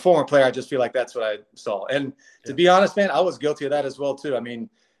as a former player, I just feel like that's what I saw. And to be honest, man, I was guilty of that as well too. I mean,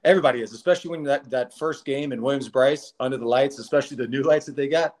 everybody is, especially when that first game in Williams-Brice under the lights, especially the new lights that they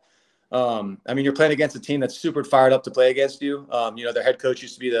got. You're playing against a team that's super fired up to play against you. Their head coach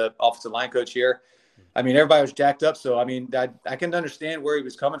used to be the offensive line coach here. Everybody was jacked up. So, I can understand where he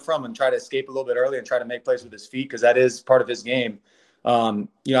was coming from and try to escape a little bit early and try to make plays with his feet, because that is part of his game. I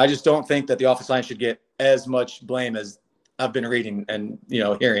just don't think that the offensive line should get as much blame as I've been reading and,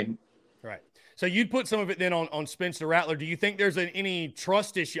 hearing. Right. So you'd put some of it then on Spencer Rattler. Do you think there's any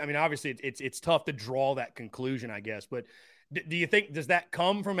trust issue? Obviously it's tough to draw that conclusion, I guess, but do you think, does that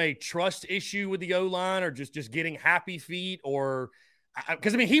come from a trust issue with the O-line, or just getting happy feet, or –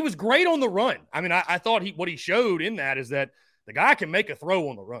 because, he was great on the run. I thought what he showed in that is that the guy can make a throw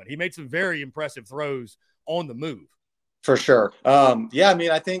on the run. He made some very impressive throws on the move. For sure.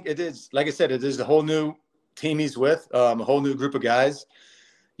 I think it is, like I said, it is a whole new team he's with, a whole new group of guys.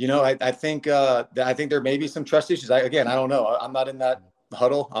 I think there may be some trust issues. I don't know. I'm not in that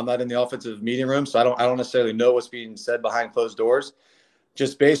huddle. I'm not in the offensive meeting room, so I don't necessarily know what's being said behind closed doors.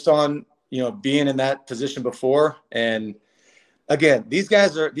 Just based on, being in that position before. And again, these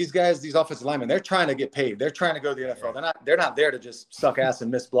offensive linemen, they're trying to get paid. They're trying to go to the NFL. They're not there to just suck ass and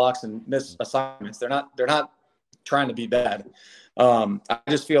miss blocks and miss assignments. They're not trying to be bad. I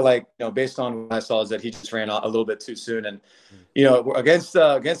just feel like, based on what I saw, is that he just ran a little bit too soon. And, against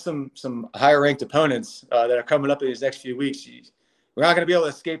some higher ranked opponents that are coming up in these next few weeks, we're not going to be able to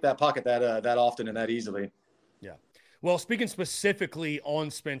escape that pocket that often and that easily. Yeah. Well, speaking specifically on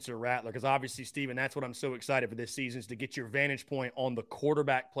Spencer Rattler, because obviously, Steven, that's what I'm so excited for this season, is to get your vantage point on the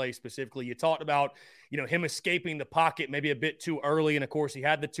quarterback play specifically. You talked about, him escaping the pocket maybe a bit too early. And of course, he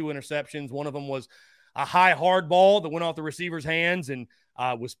had the 2 interceptions. One of them was a high hard ball that went off the receiver's hands and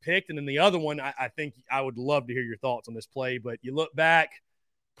was picked. And then the other one, I think I would love to hear your thoughts on this play. But you look back,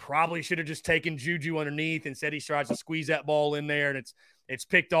 Probably should have just taken Juju underneath. Instead, he tries to squeeze that ball in there, and it's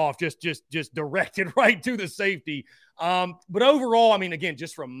picked off, just directed right to the safety. But overall, I mean, again,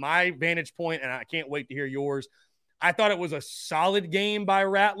 just from my vantage point, and I can't wait to hear yours, I thought it was a solid game by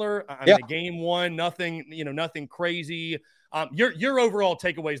Rattler. I mean, the game one, nothing crazy. Your overall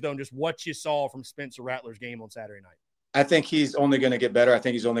takeaways, though, and just what you saw from Spencer Rattler's game on Saturday night. I think he's only going to get better. I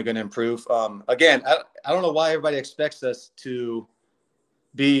think he's only going to improve. Again, I don't know why everybody expects us to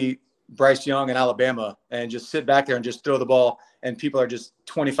be Bryce Young in Alabama and just sit back there and just throw the ball and people are just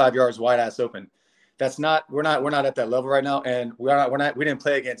 25 yards wide ass open. We're not at that level right now. And we didn't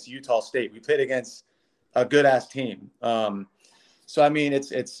play against Utah State. We played against a good ass team. So I mean,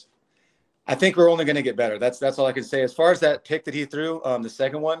 I think we're only going to get better. That's all I can say. As far as that pick that he threw, the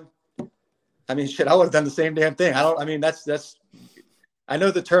second one, I mean, shit, I would have done the same damn thing. I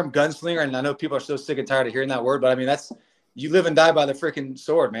know the term gunslinger, and I know people are so sick and tired of hearing that word, but I mean, you live and die by the freaking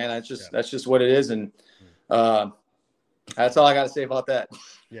sword, man. That's just what it is. And that's all I got to say about that.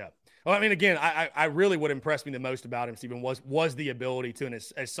 Yeah. Well, I mean, again, I really what impressed me the most about him, Stephen, was the ability to, and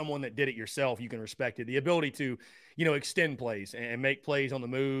as someone that did it yourself, you can respect it, the ability to, extend plays and make plays on the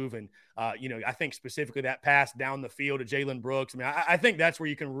move. And, I think specifically that pass down the field to Jalen Brooks. I mean, I think that's where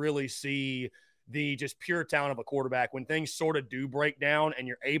you can really see the just pure talent of a quarterback when things sort of do break down and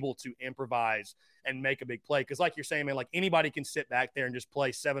you're able to improvise and make a big play. Because like you're saying, man, like anybody can sit back there and just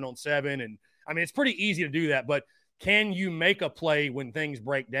play 7-on-7. And, I mean, it's pretty easy to do that, but can you make a play when things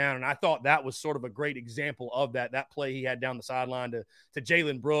break down? And I thought that was sort of a great example of that play he had down the sideline to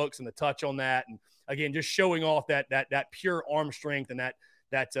Jalen Brooks and the touch on that. And again, just showing off that pure arm strength and that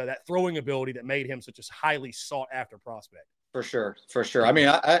throwing ability that made him such a highly sought after prospect. For sure. I mean,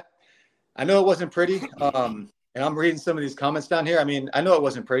 I know it wasn't pretty. And I'm reading some of these comments down here. I mean, I know it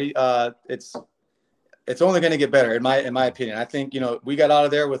wasn't pretty. It's only going to get better in my opinion. I think, we got out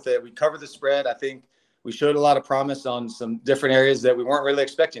of there with it. We covered the spread. I think we showed a lot of promise on some different areas that we weren't really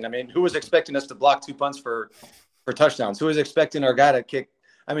expecting. I mean, who was expecting us to block 2 punts for touchdowns? Who was expecting our guy to kick?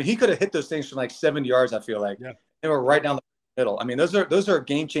 I mean, he could have hit those things from like 70 yards, I feel like. Yeah. They were right down the middle. I mean, those are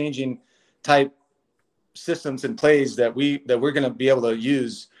game-changing type systems and plays that we're going to be able to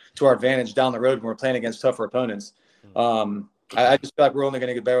use to our advantage down the road when we're playing against tougher opponents. I just feel like we're only going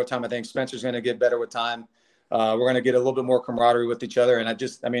to get better with time. I think Spencer's going to get better with time. We're going to get a little bit more camaraderie with each other. And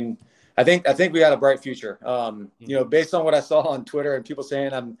I think we got a bright future. Based on what I saw on Twitter and people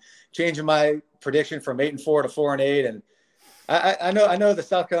saying I'm changing my prediction from 8-4 to 4-8, and I know the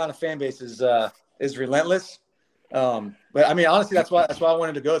South Carolina fan base is relentless. But I mean, honestly, that's why I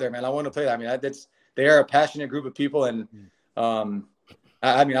wanted to go there, man. I wanted to play that. I mean, they are a passionate group of people, and I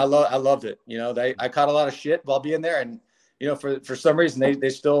loved it. I caught a lot of shit while being there, and for some reason they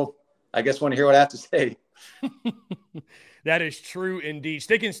still, I guess, want to hear what I have to say. That is true indeed.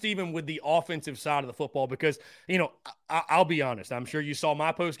 Sticking, Stephen, with the offensive side of the football, because, I'll be honest. I'm sure you saw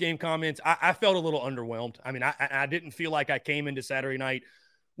my post-game comments. I felt a little underwhelmed. I mean, I didn't feel like I came into Saturday night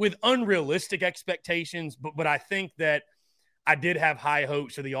with unrealistic expectations, but I think that I did have high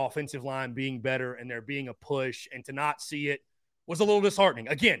hopes for the offensive line being better and there being a push, and to not see it was a little disheartening.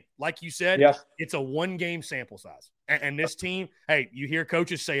 Again, like you said, It's a one-game sample size. And this team, hey, you hear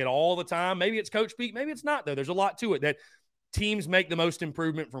coaches say it all the time. Maybe it's coach speak, maybe it's not, though. There's a lot to it that teams make the most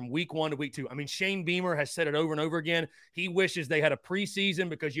improvement from week 1 to week 2. I mean, Shane Beamer has said it over and over again. He wishes they had a preseason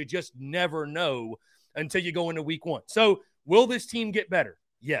because you just never know until you go into week 1. So will this team get better?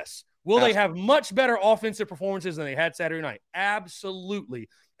 Yes. Will they have much better offensive performances than they had Saturday night? Absolutely.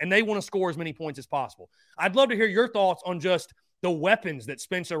 And they want to score as many points as possible. I'd love to hear your thoughts on just the weapons that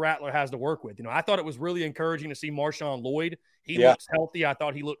Spencer Rattler has to work with. I thought it was really encouraging to see Marshawn Lloyd. He looks healthy. I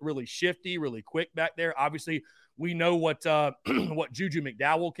thought he looked really shifty, really quick back there. Obviously, we know what Juju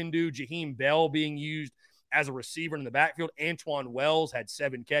McDowell can do. Jaheim Bell being used as a receiver in the backfield. Antoine Wells had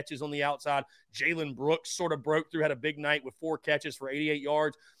 7 catches on the outside. Jalen Brooks sort of broke through, had a big night with 4 catches for 88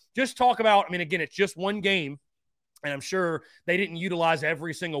 yards. Just talk about, I mean, again, it's just one game, and I'm sure they didn't utilize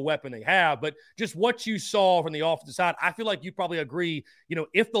every single weapon they have, but just what you saw from the offensive side, I feel like you probably agree,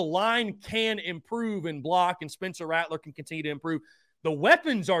 if the line can improve and block and Spencer Rattler can continue to improve, the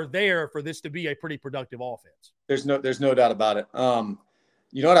weapons are there for this to be a pretty productive offense. There's no doubt about it.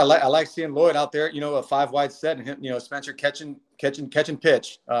 You know what I like seeing Lloyd out there, a 5 wide set and him, Spencer catching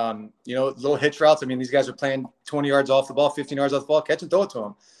pitch, little hitch routes. I mean, these guys are playing 20 yards off the ball, 15 yards off the ball, catch and throw it to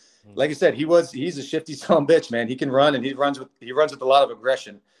him. Like you said, he's a shifty son of a bitch, man. He can run, and he runs with a lot of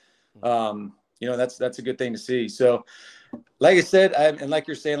aggression. That's a good thing to see. So, like I said, and like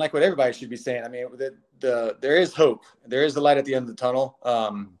you're saying, like what everybody should be saying. I mean, there is hope. There is the light at the end of the tunnel.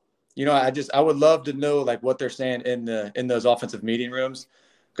 I would love to know like what they're saying in those offensive meeting rooms.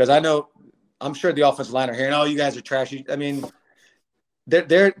 Because I'm sure the offensive line are hearing, "Oh, you guys are trashy." I mean,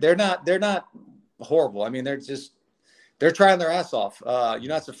 they're not horrible. I mean, they're trying their ass off.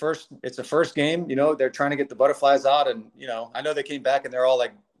 It's the first game. They're trying to get the butterflies out, and I know they came back and they're all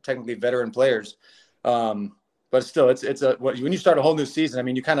like technically veteran players, but still, when you start a whole new season. I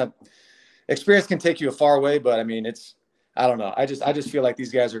mean, you kind of experience can take you a far way, but I mean, I don't know. I just feel like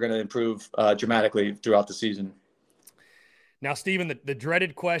these guys are going to improve dramatically throughout the season. Now, Steven, the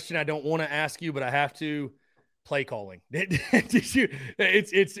dreaded question I don't want to ask you, but I have to. Play calling. Dude,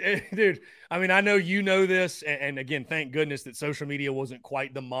 I mean, I know you know this, and again, thank goodness that social media wasn't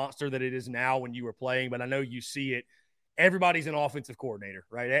quite the monster that it is now when you were playing, but I know you see it. Everybody's an offensive coordinator,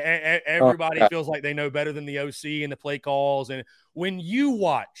 right? Everybody feels like they know better than the OC and the play calls. And when you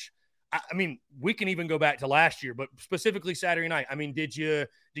watch, I mean, we can even go back to last year, but specifically Saturday night. I mean, do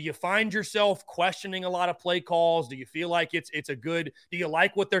you find yourself questioning a lot of play calls? Do you feel like it's a good? Do you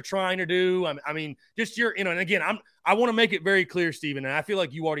like what they're trying to do? I mean, just and again, I want to make it very clear, Steven, and I feel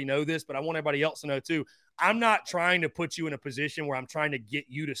like you already know this, but I want everybody else to know too. I'm not trying to put you in a position where I'm trying to get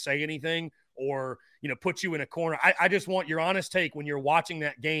you to say anything or put you in a corner. I just want your honest take when you're watching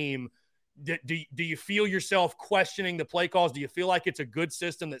that game. Do you feel yourself questioning the play calls? Do you feel like it's a good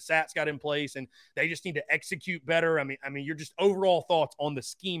system that Sat's got in place and they just need to execute better? I mean, your just overall thoughts on the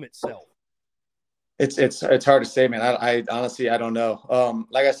scheme itself. It's hard to say, man. I honestly, I don't know.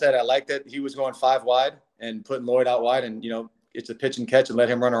 Like I said, I like that he was going 5 wide and putting Lloyd out wide, and it's a pitch and catch and let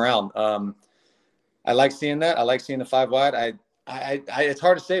him run around. I like seeing that. I like seeing the 5 wide. It's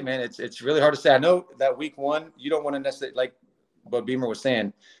hard to say, man. It's really hard to say. I know that week 1, you don't want to necessarily, like what Beamer was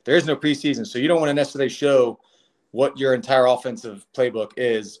saying, there is no preseason, so you don't want to necessarily show what your entire offensive playbook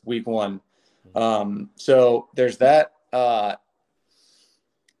is week 1. So there's that. I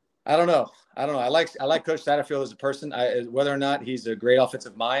don't know. I like Coach Satterfield as a person. Whether or not he's a great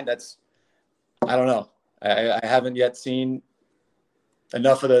offensive mind, I don't know. I haven't yet seen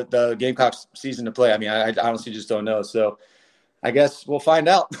enough of the Gamecocks season to play. I mean, I honestly just don't know. So I guess we'll find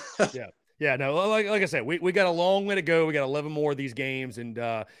out. Yeah, no, like I said, we got a long way to go. We got 11 more of these games, and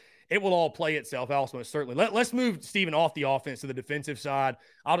it will all play itself out, certainly. Let's move, Steven, off the offense to the defensive side.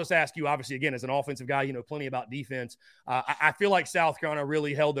 I'll just ask you, obviously, again, as an offensive guy, you know plenty about defense. I feel like South Carolina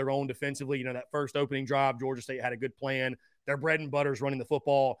really held their own defensively. That first opening drive, Georgia State had a good plan. Their bread and butter is running the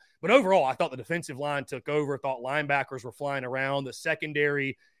football. But overall, I thought the defensive line took over. Thought linebackers were flying around. The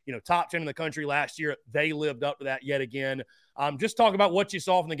secondary, top 10 in the country last year, they lived up to that yet again. Just talk about what you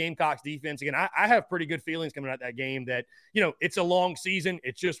saw from the Gamecocks defense. Again, I have pretty good feelings coming out of that game that, it's a long season.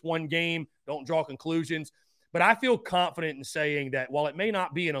 It's just one game. Don't draw conclusions. But I feel confident in saying that while it may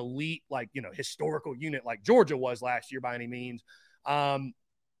not be an elite, historical unit like Georgia was last year by any means,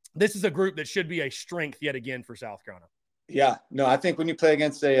 this is a group that should be a strength yet again for South Carolina. Yeah, no, I think when you play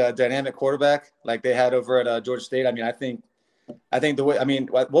against a dynamic quarterback like they had over at Georgia State, I mean, I think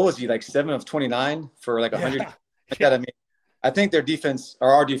what was he, like 7 of 29 for like 100? Yeah. Like that. I mean, I think our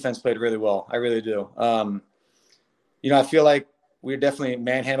defense played really well. I really do. I feel like we definitely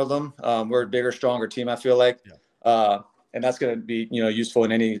manhandled them. We're a bigger, stronger team, I feel like. Yeah. And that's going to be, useful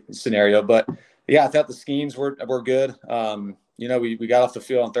in any scenario. But, yeah, I thought the schemes were good. We got off the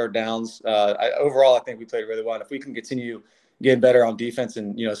field on third downs. Overall, I think we played really well. And if we can continue getting better on defense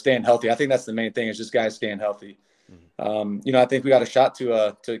and, staying healthy, I think that's the main thing is just guys staying healthy. Mm-hmm. I think we got a shot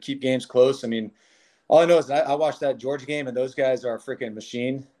to keep games close. I mean, all I know is I watched that Georgia game, and those guys are a freaking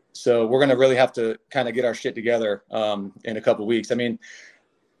machine. So we're going to really have to kind of get our shit together in a couple of weeks. I mean,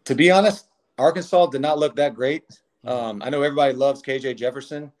 to be honest, Arkansas did not look that great. I know everybody loves KJ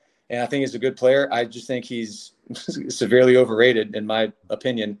Jefferson, and I think he's a good player. I just think he's severely overrated, in my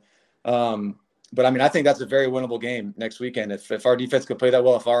opinion. But, I mean, I think that's a very winnable game next weekend. If our defense can play that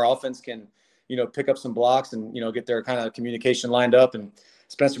well, if our offense can, pick up some blocks and, get their kind of communication lined up and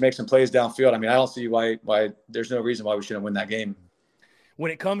Spencer makes some plays downfield. I mean, I don't see why there's no reason why we shouldn't win that game. When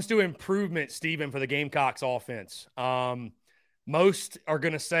it comes to improvement, Steven, for the Gamecocks offense, most are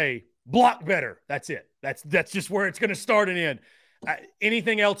going to say block better. That's it. That's just where it's going to start and end.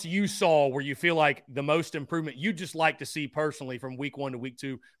 Anything else you saw where you feel like the most improvement you'd just like to see personally from week 1 to week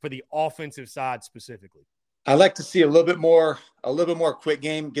 2 for the offensive side specifically? I'd like to see a little bit more quick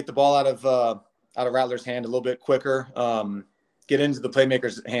game, get the ball out of Rattler's hand a little bit quicker, get into the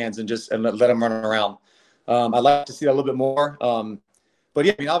playmakers' hands and let them run around. I'd like to see that a little bit more. But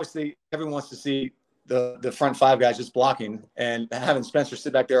yeah, I mean, obviously everyone wants to see the front 5 guys just blocking and having Spencer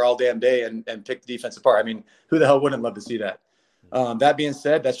sit back there all damn day and pick the defense apart. I mean, who the hell wouldn't love to see that? That being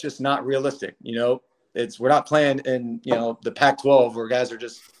said, that's just not realistic. We're not playing in, the Pac-12 where guys are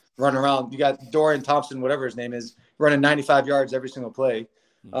just running around. You got Dorian Thompson, whatever his name is, running 95 yards every single play.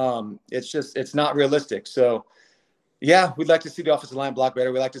 It's not realistic. So, yeah, we'd like to see the offensive line block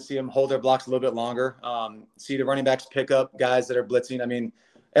better. We'd like to see them hold their blocks a little bit longer. See the running backs pick up guys that are blitzing. I mean,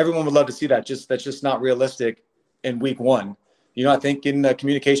 everyone would love to see that. That's just not realistic in week one. I think in the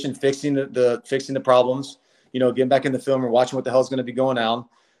communication, fixing the problems, getting back in the film and watching what the hell is going to be going on,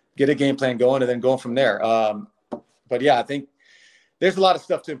 get a game plan going, and then going from there. But yeah, I think there's a lot of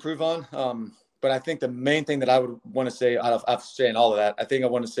stuff to improve on. But I think the main thing that I would want to say out of saying all of that, I think I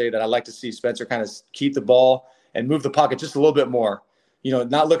want to say that I'd like to see Spencer kind of keep the ball and move the pocket just a little bit more.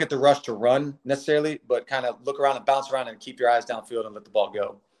 Not look at the rush to run necessarily, but kind of look around and bounce around and keep your eyes downfield and let the ball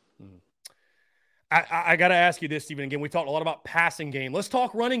go. I got to ask you this, Stephen. Again, we talked a lot about passing game. Let's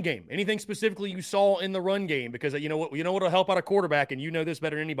talk running game. Anything specifically you saw in the run game? Because you know what'll help out a quarterback, and you know this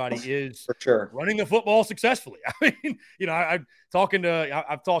better than anybody, is for sure running the football successfully. I mean, I've talked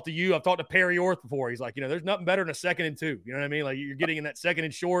to you. I've talked to Perry Orth before. He's like, there's nothing better than a 2nd and 2. You know what I mean? Like, you're getting in that 2nd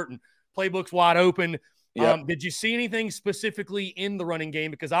and short, and playbook's wide open. Yep. Did you see anything specifically in the running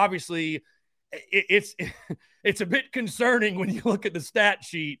game? Because obviously, it's a bit concerning when you look at the stat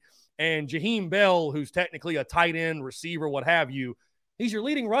sheet. And Jaheim Bell, who's technically a tight end, receiver, what have you, he's your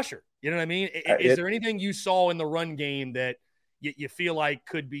leading rusher. You know what I mean? Is there anything you saw in the run game that you feel like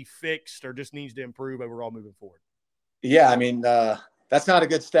could be fixed or just needs to improve overall moving forward? Yeah, I mean, that's not a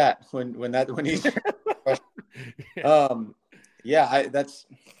good stat when he's I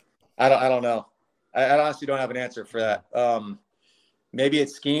don't know. I honestly don't have an answer for that. Maybe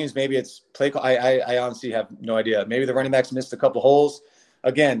it's schemes, maybe it's play call. I honestly have no idea. Maybe the running backs missed a couple holes.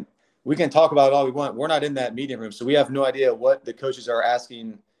 Again, we can talk about it all we want. We're not in that meeting room, so we have no idea what the coaches are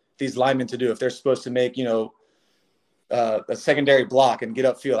asking these linemen to do. If they're supposed to make, a secondary block and get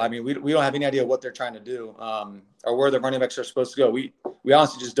upfield. I mean, we don't have any idea what they're trying to do or where the running backs are supposed to go. We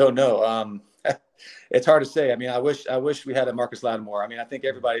honestly just don't know. It's hard to say. I mean, I wish we had a Marcus Lattimore. I mean, I think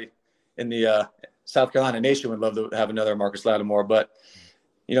everybody in the South Carolina nation would love to have another Marcus Lattimore, but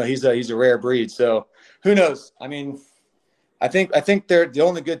he's a rare breed. So who knows? I mean, I think they're the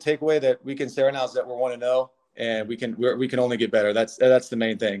only good takeaway that we can say right now is that we're 1-0 and we can only get better. That's the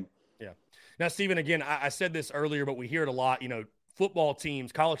main thing. Yeah. Now, Stephen, again, I said this earlier, but we hear it a lot. Football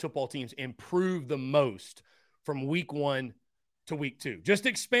teams, college football teams improve the most from week 1 to week 2. Just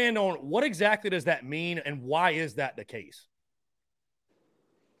expand on what exactly does that mean and why is that the case?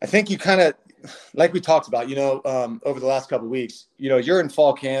 I think you kind of, like we talked about, over the last couple of weeks, you're in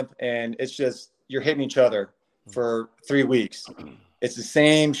fall camp and it's just you're hitting each other for 3 weeks. It's the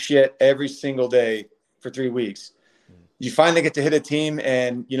same shit every single day for 3 weeks. You finally get to hit a team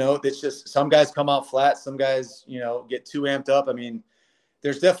and, it's just some guys come out flat. Some guys, get too amped up. I mean,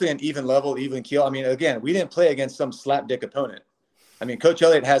 there's definitely an even level, even keel. I mean, again, we didn't play against some slapdick opponent. I mean, Coach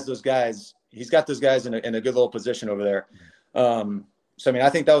Elliott has those guys. He's got those guys in a good little position over there. So, I mean,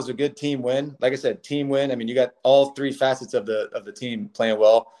 I think that was a good team win. Like I said, team win. I mean, you got all 3 facets of the team playing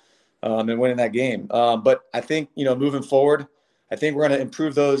well. And winning that game. But I think, moving forward, I think we're going to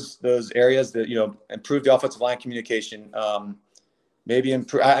improve those areas that, improve the offensive line communication. Maybe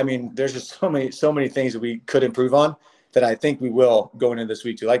improve. I mean, there's just so many things that we could improve on that I think we will going into this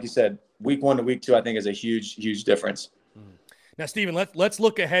week 2. Like you said, week 1 to week 2, I think is a huge difference. Now, Stephen, let's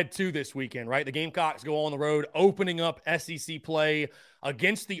look ahead to this weekend, right? The Gamecocks go on the road, opening up SEC play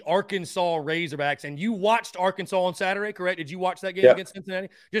against the Arkansas Razorbacks. And you watched Arkansas on Saturday, correct? Did you watch that game against Cincinnati?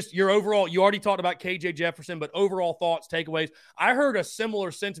 Just your overall, you already talked about KJ Jefferson, but overall thoughts, takeaways. I heard a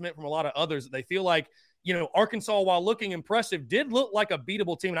similar sentiment from a lot of others that they feel like, Arkansas, while looking impressive, did look like a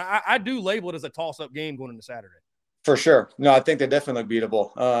beatable team. And I do label it as a toss-up game going into Saturday. For sure. No, I think they definitely look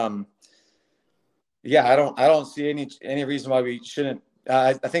beatable. Yeah, I don't see any reason why we shouldn't.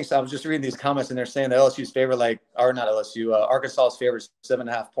 I think so. I was just reading these comments and they're saying that LSU's favorite, not LSU, Arkansas's favorite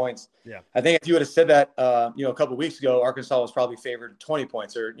 7.5 points. Yeah. I think if you would have said that, a couple of weeks ago, Arkansas was probably favored 20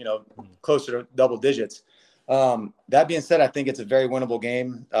 points or, closer to double digits. That being said, I think it's a very winnable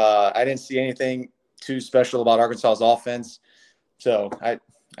game. I didn't see anything too special about Arkansas's offense. So I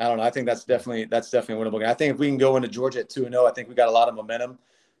don't know. I think that's definitely a winnable game. I think if we can go into Georgia at 2-0, I think we got a lot of momentum.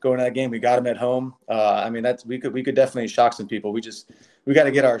 Going to that game, we got them at home. I mean, we could definitely shock some people. We got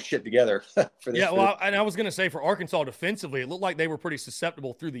to get our shit together for this. Yeah, well, and I was going to say for Arkansas defensively, it looked like they were pretty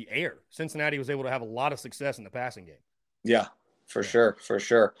susceptible through the air. Cincinnati was able to have a lot of success in the passing game. Yeah, for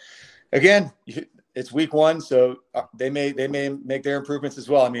sure. Again, it's week 1, so they may make their improvements as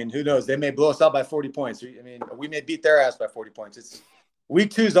well. I mean, who knows? They may blow us out by 40 points. I mean, we may beat their ass by 40 points. It's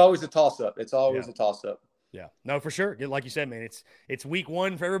week 2 is always a toss-up. It's always a toss-up. Yeah, no, for sure. Like you said, man, it's week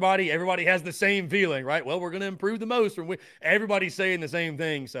one for everybody. Everybody has the same feeling, right? Well, we're going to improve the most. Everybody's saying the same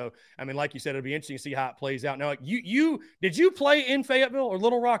thing. So, I mean, like you said, it'll be interesting to see how it plays out. Now, like did you play in Fayetteville or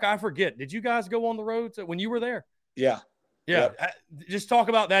Little Rock? I forget. Did you guys go on the road when you were there? Yeah. Yeah. Yep. Just talk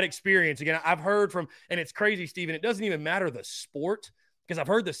about that experience. Again, I've heard from, and it's crazy, Steven, it doesn't even matter the sport, because I've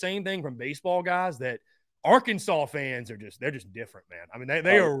heard the same thing from baseball guys that Arkansas fans they're just different, man. I mean,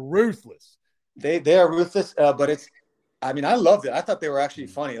 they are ruthless. They are ruthless, but I loved it. I thought they were actually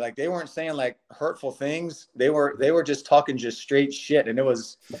funny. Like, they weren't saying like hurtful things. They were just talking just straight shit, and it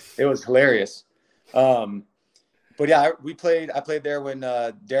was hilarious. But yeah, I played there when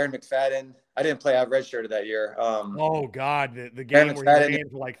Darren McFadden. I didn't play. I redshirted that year. Oh God, the game where he ran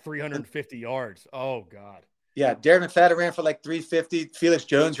for like 350 yards. Oh God. Yeah, Darren McFadden ran for like 350. Felix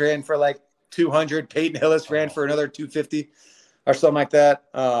Jones ran for like 200. Peyton Hillis ran for another 250 or something like that.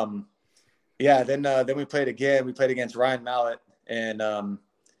 Yeah, then we played again. We played against Ryan Mallett, and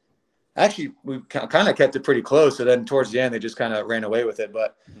actually we kind of kept it pretty close. So then towards the end, they just kind of ran away with it.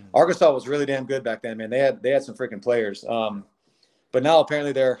 But Arkansas was really damn good back then, man. They had some freaking players. But now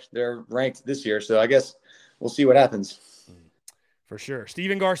apparently they're ranked this year. So I guess we'll see what happens. For sure.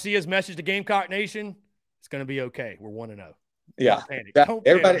 Steven Garcia's message to Gamecock Nation: it's going to be okay. We're 1-0. Yeah.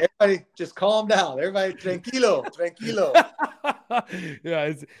 Everybody just calm down. Everybody tranquilo. Yeah,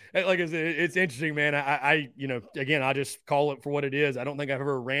 it's like I said, it's interesting, man. I again, I just call it for what it is. I don't think I've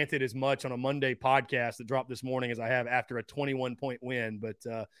ever ranted as much on a Monday podcast that dropped this morning as I have after a 21-point win. But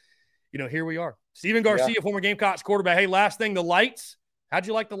here we are. Steven Garcia, former Gamecocks quarterback. Hey, last thing, the lights. How'd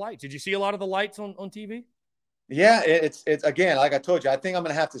you like the lights? Did you see a lot of the lights on TV? Yeah, it's again, like I told you, I think I'm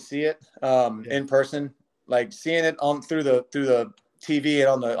gonna have to see it in person. Like, seeing it through the TV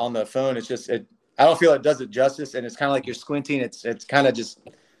and on the phone, it's just I don't feel it does it justice, and it's kind of like you're squinting. It's kind of just,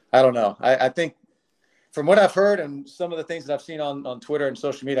 I don't know. I think from what I've heard and some of the things that I've seen on Twitter and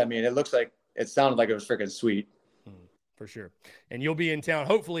social media, I mean, it sounded like it was freaking sweet. For sure. And you'll be in town.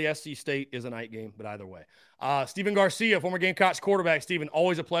 Hopefully SC State is a night game, but either way. Steven Garcia, former Gamecocks quarterback. Steven,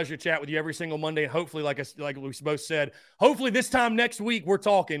 always a pleasure to chat with you every single Monday. And hopefully, like we both said, hopefully this time next week we're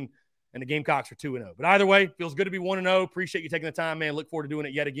talking and the Gamecocks are 2-0. But either way, feels good to be 1-0. Appreciate you taking the time, man. Look forward to doing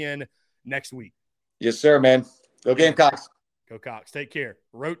it yet again next week. Yes, sir, man. Go Gamecocks. Go Cox. Take care.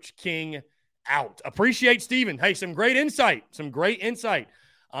 Roach King out. Appreciate Steven. Hey, some great insight.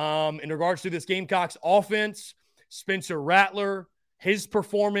 In regards to this Gamecocks offense. Spencer Rattler, his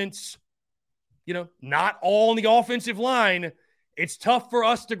performance, not all on the offensive line. It's tough for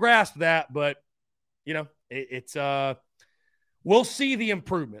us to grasp that, but, we'll see the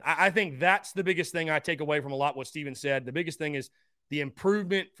improvement. I think that's the biggest thing I take away from a lot what Steven said. The biggest thing is the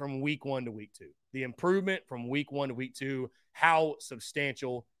improvement from week 1 to week 2. The improvement from week 1 to week 2, how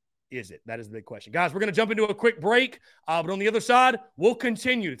substantial is it? That is the big question. Guys, we're going to jump into a quick break, but on the other side, we'll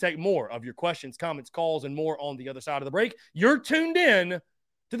continue to take more of your questions, comments, calls, and more on the other side of the break. You're tuned in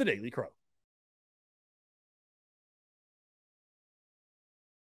to the Daily Crow.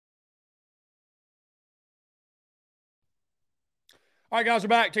 All right, guys, we're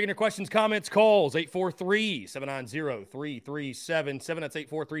back. Taking your questions, comments, calls. 843-790-3377. That's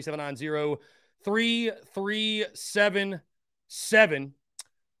 843-790-3377.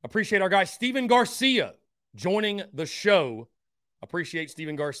 Appreciate our guy, Steven Garcia, joining the show. Appreciate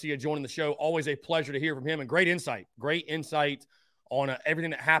Steven Garcia joining the show. Always a pleasure to hear from him, and great insight on everything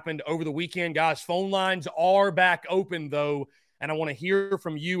that happened over the weekend. Guys, phone lines are back open, though, and I want to hear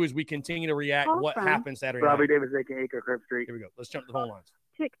from you as we continue to react what happened Saturday Robbie night. Davis, a.k.a. Crib Street. Here we go. Let's jump to the phone lines.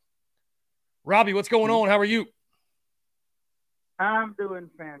 Robbie, what's going on? How are you? I'm doing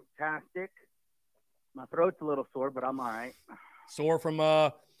fantastic. My throat's a little sore, but I'm all right. Sore from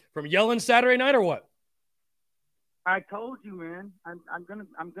yelling Saturday night or what? I told you, man. I'm gonna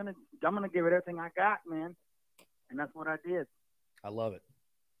give it everything I got, man, and that's what I did. I love it.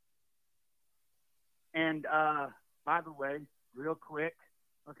 And by the way, real quick,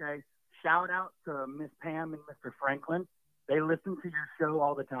 okay, shout out to Miss Pam and Mr. Franklin. They listen to your show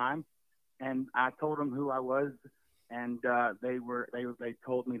all the time, and I told them who I was, and they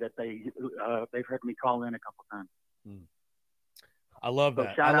told me that they've heard me call in a couple times. I love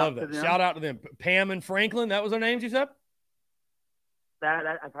that. I love that. Shout out to them. Pam and Franklin, that was their names you said?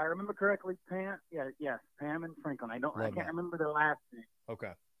 That if I remember correctly, Pam. Yeah, yes, Pam and Franklin. I can't remember their last name.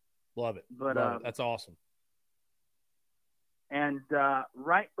 Okay, love it. But love it. That's awesome. And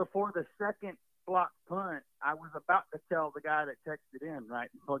right before the second block punt, I was about to tell the guy that texted in, right,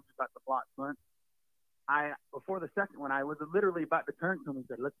 and told you about the block punt. Before the second one, I was literally about to turn to him and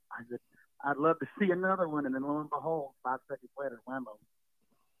said, I'd love to see another one. And then lo and behold, 5 seconds later, whammo,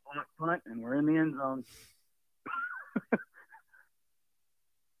 block punt, and we're in the end zone.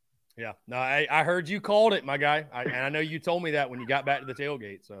 Yeah. No, I heard you called it, my guy. And I know you told me that when you got back to the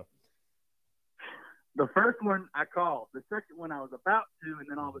tailgate. So the first one I called, the second one I was about to, and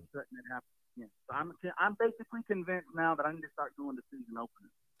then all of a sudden it happened again. So I'm basically convinced now that I need to start going to season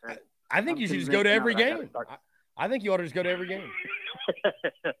openers. Okay? I think you should just go to every game. I think you ought to just go to every game.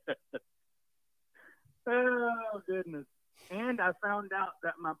 Oh, goodness. And I found out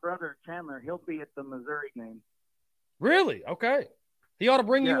that my brother Chandler, he'll be at the Missouri game. Really? Okay. He ought to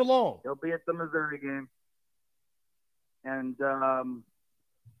bring you along. He'll be at the Missouri game. And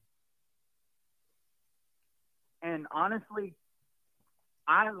honestly,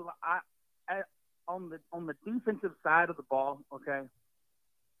 I on the defensive side of the ball, okay,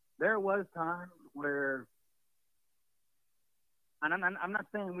 there was times where, and I'm not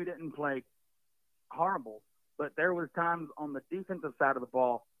saying we didn't play horrible, but there was times on the defensive side of the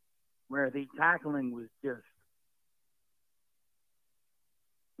ball where the tackling was just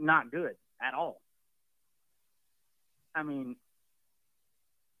not good at all. I mean,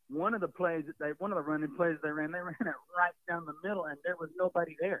 one of the running plays they ran it right down the middle, and there was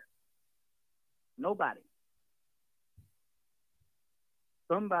nobody there. Nobody.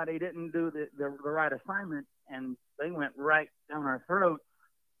 Somebody didn't do the right assignment, and they went right down our throats.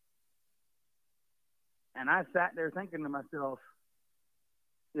 And I sat there thinking to myself,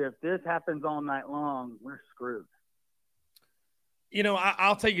 if this happens all night long, we're screwed. You know,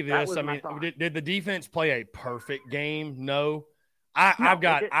 I'll tell you this. I mean, did the defense play a perfect game? No.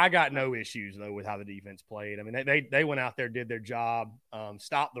 I got no issues, though, with how the defense played. I mean, they went out there, did their job,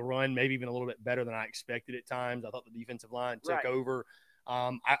 stopped the run, maybe even a little bit better than I expected at times. I thought the defensive line took over.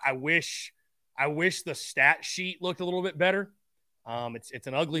 I wish the stat sheet looked a little bit better. It's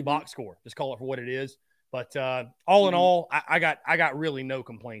an ugly box score. Just call it for what it is. But all in all, I got really no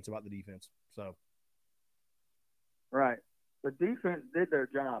complaints about the defense. So, right, the defense did their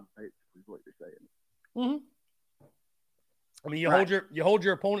job. Is what you're saying. Mm-hmm. I mean, you hold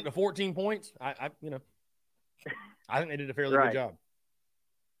your opponent to 14 points. I think they did a fairly good job.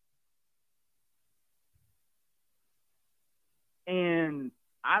 And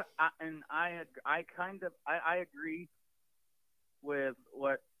I agree with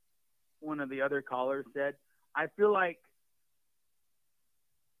what one of the other callers said. I feel like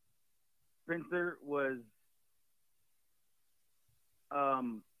Spencer was a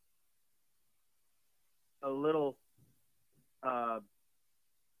little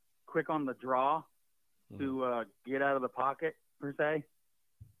quick on the draw to get out of the pocket, per se,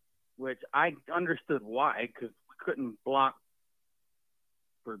 which I understood why, because we couldn't block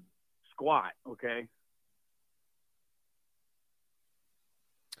for squat, okay?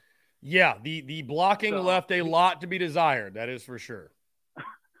 Yeah, the blocking left a lot to be desired. That is for sure.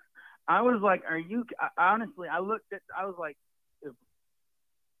 I was like, honestly, I looked at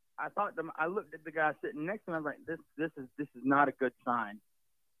the guy sitting next to me. I was like, this is not a good sign.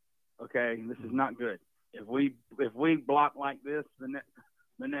 Okay, this is not good. If we block like this the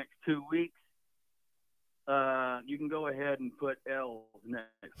next 2 weeks, you can go ahead and put L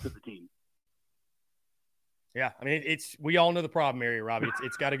next to the team. Yeah, I mean, we all know the problem area, Robbie.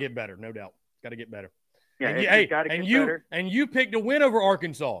 It's got to get better, no doubt. It's got to get better. Yeah, it's got to get better. And you picked a win over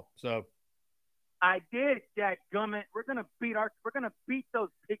Arkansas, so. I did, dadgummit. We're gonna beat those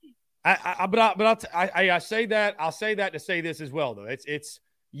piggies. I say that. I'll say that to say this as well, though. It's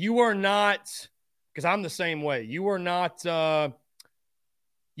you are not, because I'm the same way. You are not.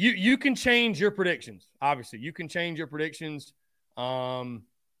 You can change your predictions. Obviously, you can change your predictions. And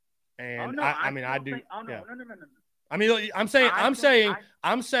I do. No. I mean, I'm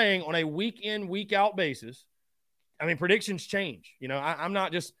saying on a week in, week out basis. I mean, predictions change. You know, I'm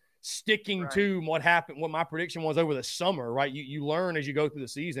not just sticking to what happened, what my prediction was over the summer, right? You learn as you go through the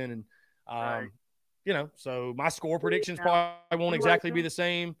season, and you know, so my score predictions probably won't exactly be the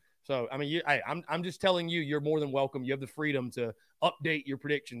same. So I mean, I'm just telling you, you're more than welcome. You have the freedom to update your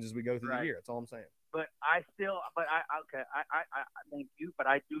predictions as we go through the year. That's all I'm saying. But I thank you, but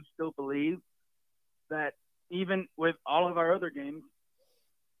I do still believe that even with all of our other games,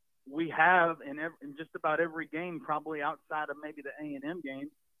 we have in just about every game, probably outside of maybe the A&M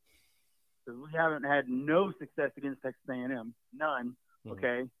game, because we haven't had no success against Texas A&M, none.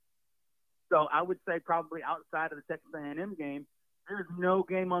 Okay, so I would say probably outside of the Texas A&M game, there's no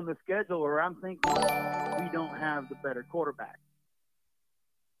game on the schedule where I'm thinking we don't have the better quarterback.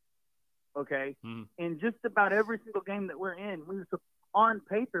 Okay, in just about every single game that we're in, on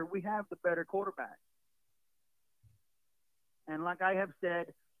paper we have the better quarterback. And like I have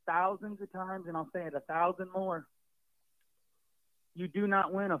said thousands of times, and I'll say it 1,000 more, you do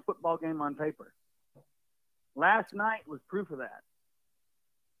not win a football game on paper. Last night was proof of that.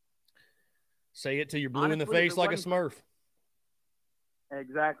 Say it till you're blue Honestly, in the face like a Smurf.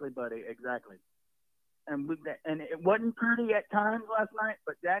 Exactly, buddy. Exactly. And it wasn't pretty at times last night,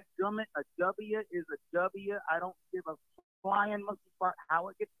 but dadgummit, a W is a W. I don't give a flying monkey fart how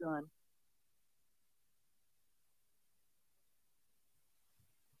it gets done.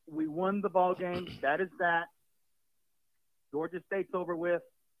 We won the ball game. That is that. Georgia State's over with.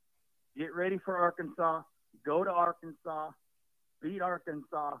 Get ready for Arkansas. Go to Arkansas. Beat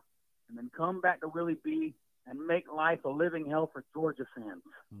Arkansas. And then come back to Willie B. and make life a living hell for Georgia fans.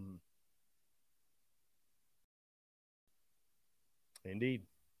 Indeed.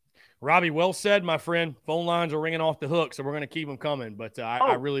 Robbie, well said, my friend. Phone lines are ringing off the hook, so we're going to keep them coming. But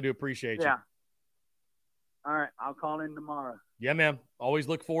I really do appreciate you. Yeah. All right. I'll call in tomorrow. Yeah, man. Always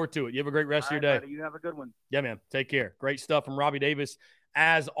look forward to it. You have a great rest of your day. Buddy, you have a good one. Yeah, man. Take care. Great stuff from Robbie Davis.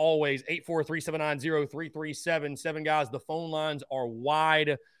 As always, 843-790-3377. Guys, the phone lines are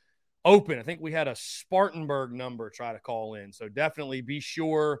wide open. I think we had a Spartanburg number try to call in. So definitely be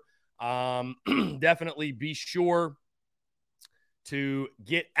sure. Definitely be sure to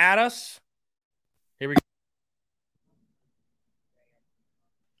get at us. Here we go.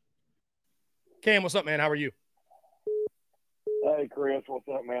 Cam, what's up, man? How are you? Hey, Chris, what's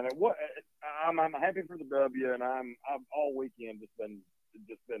up, man? I'm happy for the W, and I've all weekend just been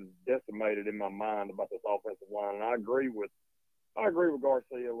decimated in my mind about this offensive line. And I agree with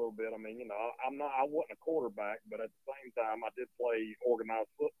Garcia a little bit. I mean, I wasn't a quarterback, but at the same time, I did play organized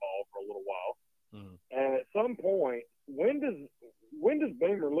football for a little while. Mm-hmm. And at some point, when does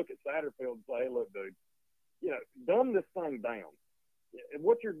Beamer look at Satterfield and say, "Hey, look, dude, dumb this thing down.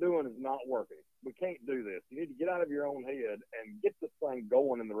 What you're doing is not working. We can't do this. You need to get out of your own head and get this thing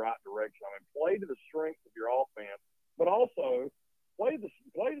going in the right direction. I mean, play to the strengths of your offense, but also play to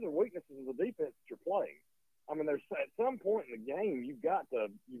the weaknesses of the defense that you're playing. I mean, there's at some point in the game you've got to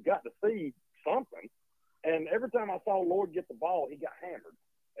see something. And every time I saw Lloyd get the ball, he got hammered.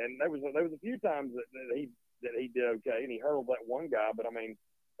 And there was a few times that he did okay, and he hurdled that one guy. But I mean,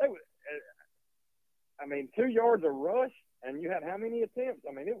 2 yards of rush. And you had how many attempts?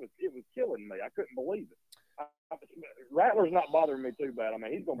 I mean, it was killing me. I couldn't believe it. Rattler's not bothering me too bad. I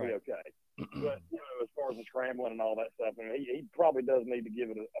mean, he's going to be okay. But, as far as the scrambling and all that stuff, I mean, he probably does need to give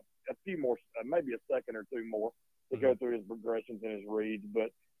it a few more, maybe a second or two more to go through his progressions and his reads.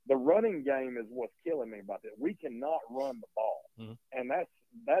 But the running game is what's killing me about this. We cannot run the ball. And that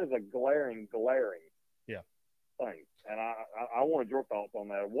is a glaring thing. And I wanted your thoughts on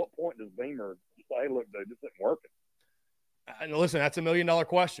that. At what point does Beamer say, "Look, dude, this isn't working"? Listen, that's $1 million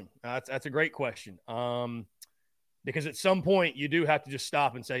question. That's a great question. Because at some point you do have to just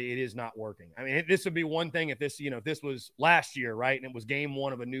stop and say it is not working. I mean, this would be one thing if this was last year, right? And it was game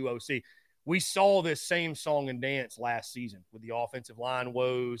one of a new OC. We saw this same song and dance last season with the offensive line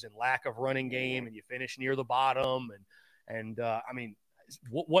woes and lack of running game, and you finish near the bottom. And I mean,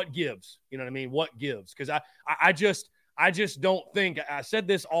 what gives? You know what I mean? What gives? Because I just don't think – I said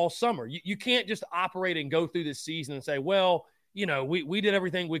this all summer. You can't just operate and go through this season and say, well, we did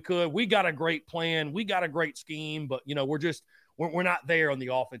everything we could. We got a great plan. We got a great scheme, but, we're not there on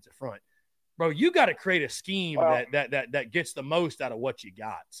the offensive front. Bro, you got to create a scheme that gets the most out of what you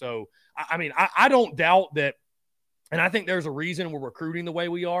got. So, I mean, I don't doubt that – and I think there's a reason we're recruiting the way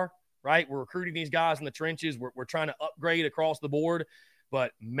we are, right? We're recruiting these guys in the trenches. We're trying to upgrade across the board.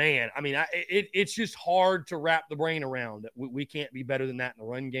 But, man, I mean, it's just hard to wrap the brain around that we can't be better than that in the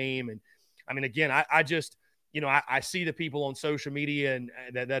run game. And, I mean, again, I just, I see the people on social media and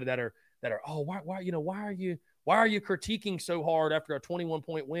that are, oh, why are you critiquing so hard after a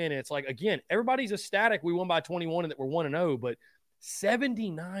 21-point win? And it's like, again, everybody's ecstatic we won by 21 and that we're 1-0, but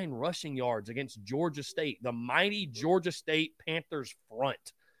 79 rushing yards against Georgia State, the mighty Georgia State Panthers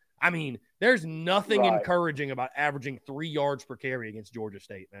front. I mean, there's nothing encouraging about averaging 3 yards per carry against Georgia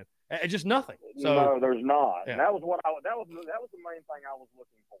State, man. It's just nothing. So, no, there's not. Yeah. And that was the main thing I was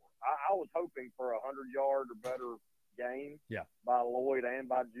looking for. I was hoping for a 100-yard or better game by Lloyd and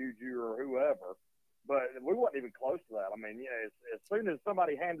by Juju or whoever, but we wasn't even close to that. I mean, as soon as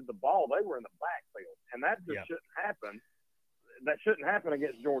somebody handed the ball, they were in the backfield, and that just shouldn't happen. That shouldn't happen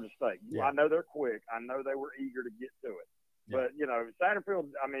against Georgia State. Yeah. I know they're quick. I know they were eager to get to it. But Satterfield.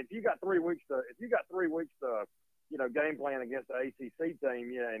 I mean, if you got 3 weeks to, game plan against the ACC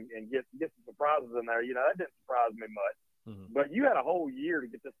team, and get some surprises in there, that didn't surprise me much. Mm-hmm. But you had a whole year to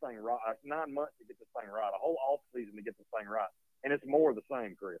get this thing right, 9 months to get this thing right, a whole off season to get this thing right, and it's more of the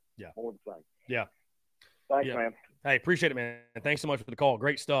same, Chris. Yeah, more of the same. Yeah. Thanks, man. Hey, appreciate it, man. Thanks so much for the call.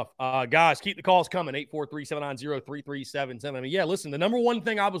 Great stuff. Guys, keep the calls coming, 843-790-3377. I mean, listen, the number one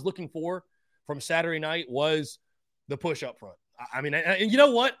thing I was looking for from Saturday night was the push up front. I mean, and you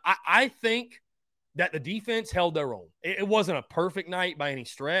know what? I think that the defense held their own. It wasn't a perfect night by any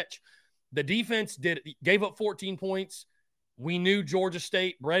stretch. The defense gave up 14 points. We knew Georgia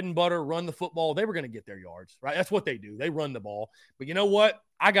State, bread and butter, run the football. They were going to get their yards, right? That's what they do. They run the ball. But you know what?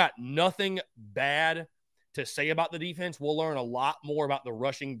 I got nothing bad to say about the defense. We'll learn a lot more about the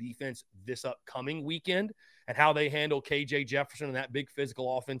rushing defense this upcoming weekend and how they handle KJ Jefferson and that big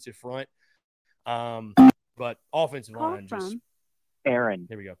physical offensive front. But offensive line just – Aaron.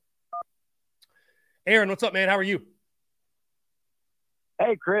 Here we go. Aaron, what's up, man? How are you?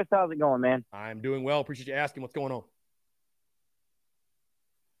 Hey, Chris. How's it going, man? I'm doing well. Appreciate you asking. What's going on?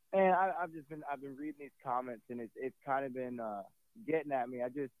 Man, I've been reading these comments, and it's kind of been getting at me.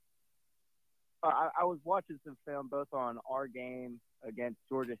 I was watching some film both on our game against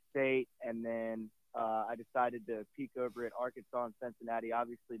Georgia State, and then I decided to peek over at Arkansas and Cincinnati,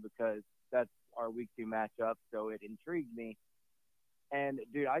 obviously because that's our Week 2 matchup, so it intrigued me. And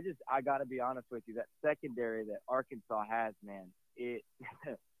dude, I got to be honest with you, that secondary that Arkansas has, man,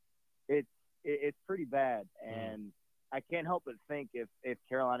 it's pretty bad, and I can't help but think if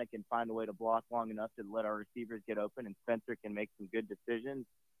Carolina can find a way to block long enough to let our receivers get open and Spencer can make some good decisions,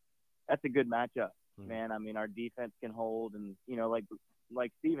 that's a good matchup, man. I mean, our defense can hold, and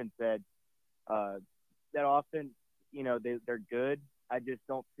like Steven said, that offense, they're good. I just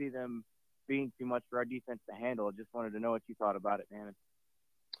don't see them being too much for our defense to handle. I just wanted to know what you thought about it, man.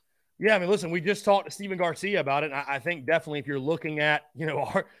 Yeah, I mean, listen, we just talked to Steven Garcia about it. And I think definitely if you're looking at,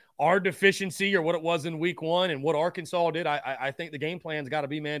 our deficiency or what it was in Week 1 and what Arkansas did, I think the game plan's got to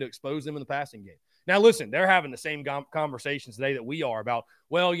be, man, to expose them in the passing game. Now, listen, they're having the same conversations today that we are about,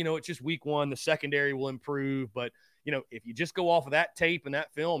 well, it's just Week 1, the secondary will improve. But, if you just go off of that tape and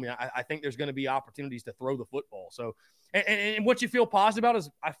that film, I think there's going to be opportunities to throw the football. So, and what you feel positive about is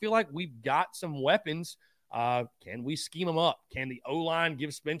I feel like we've got some weapons. Can we scheme them up? Can the O-line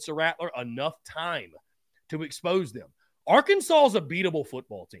give Spencer Rattler enough time to expose them? Arkansas is a beatable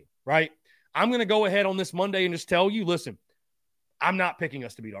football team, right? I'm going to go ahead on this Monday and just tell you, listen, I'm not picking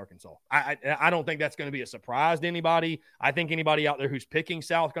us to beat Arkansas. I don't think that's going to be a surprise to anybody. I think anybody out there who's picking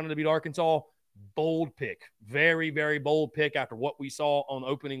South Carolina to beat Arkansas, bold pick. Very, very bold pick after what we saw on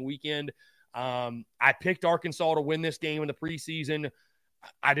opening weekend. I picked Arkansas to win this game in the preseason.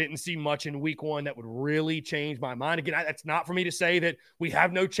 I didn't see much in Week 1 that would really change my mind. Again, that's not for me to say that we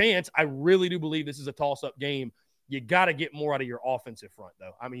have no chance. I really do believe this is a toss-up game. You got to get more out of your offensive front,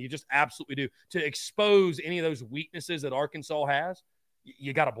 though. I mean, you just absolutely do. To expose any of those weaknesses that Arkansas has,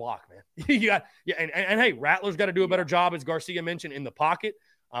 you got to block, man. And hey, Rattler's got to do a better job, as Garcia mentioned, in the pocket,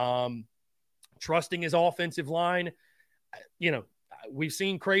 trusting his offensive line. We've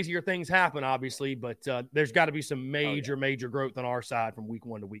seen crazier things happen, obviously, but there's got to be some major growth on our side from Week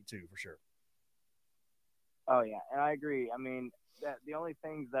 1 to Week 2 for sure. Oh yeah, and I agree. I mean, the only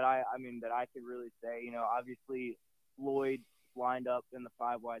things that I could really say, obviously Lloyd lined up in the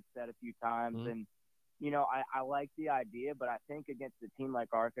 5-wide set a few times, and I like the idea, but I think against a team like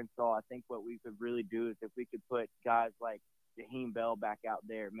Arkansas, I think what we could really do is if we could put guys like Jaheim Bell back out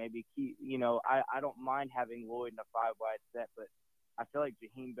there, maybe keep. I don't mind having Lloyd in a 5-wide set, but I feel like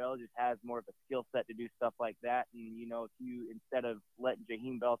Jaheim Bell just has more of a skill set to do stuff like that. And, if you, instead of letting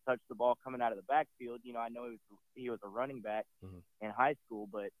Jaheim Bell touch the ball coming out of the backfield, I know he was a running back in high school,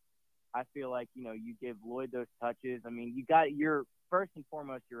 but I feel like, you give Lloyd those touches. I mean, you're first and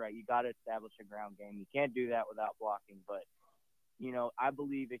foremost, you're right. You got to establish a ground game. You can't do that without blocking. But, I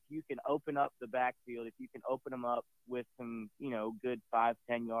believe if you can open up the backfield, if you can open them up with some, good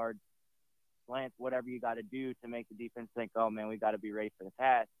 5-10 yards, slants, whatever you got to do to make the defense think, oh, man, we got to be ready for the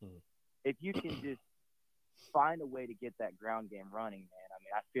pass. If you can just find a way to get that ground game running, man, I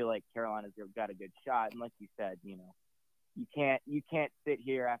mean, I feel like Carolina's got a good shot. And like you said, you can't sit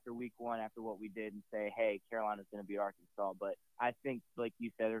here after Week 1 after what we did and say, hey, Carolina's going to beat Arkansas. But I think, like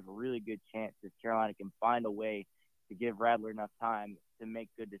you said, there's a really good chance that Carolina can find a way to give Rattler enough time to make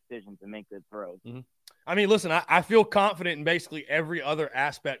good decisions and make good throws. I mean, listen, I feel confident in basically every other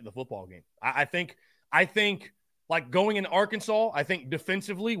aspect of the football game. I think like going in Arkansas, I think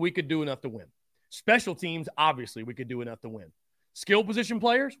defensively we could do enough to win. Special teams, obviously, we could do enough to win. Skill position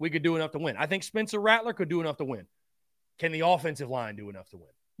players, we could do enough to win. I think Spencer Rattler could do enough to win. Can the offensive line do enough to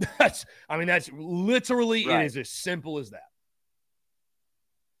win? That's literally right. It is as simple as that.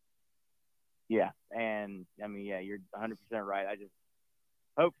 Yeah, and I mean, yeah, you're 100% right.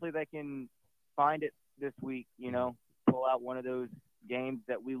 Hopefully they can find it this week, pull out one of those games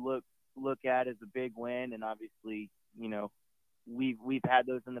that we look at as a big win. And obviously, we've had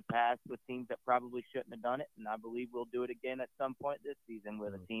those in the past with teams that probably shouldn't have done it. And I believe we'll do it again at some point this season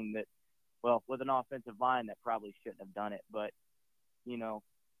with a team that well, with an offensive line that probably shouldn't have done it. But, you know,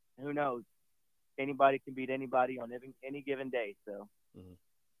 who knows? Anybody can beat anybody on any given day. So,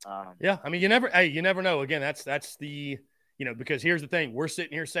 yeah, I mean, you never know. Again, that's the, you know, because here's the thing. We're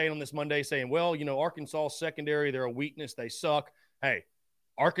sitting here saying on this Monday saying, well, you know, Arkansas secondary, they're a weakness. They suck. Hey,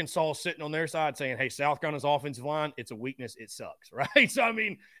 Arkansas is sitting on their side saying, hey, South Carolina's offensive line, it's a weakness. It sucks, right? So, I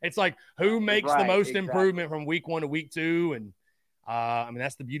mean, it's like who makes the most improvement from week 1 to week 2? And, I mean,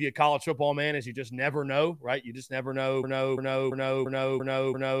 that's the beauty of college football, man, is you just never know, right? You just never know. Thanks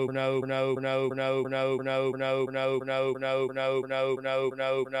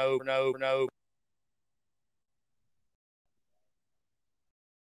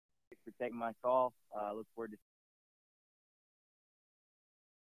for taking my call. Look forward to.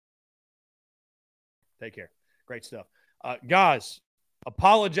 Take care. Great stuff. Guys,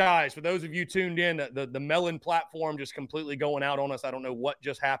 apologize for those of you tuned in. The Melon platform just completely going out on us. I don't know what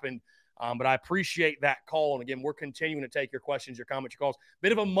just happened, but I appreciate that call. And again, we're continuing to take your questions, your comments, your calls.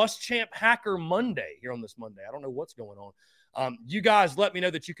 Bit of a Muschamp Hacker Monday here on this Monday. I don't know what's going on. You guys let me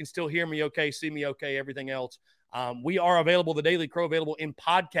know that you can still hear me okay, see me okay, everything else. We are available, the Daily Crow available in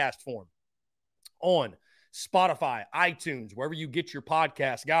podcast form on Spotify, iTunes, wherever you get your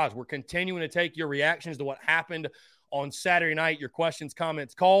podcasts. Guys, we're continuing to take your reactions to what happened on Saturday night, your questions,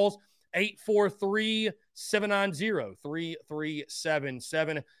 comments, calls,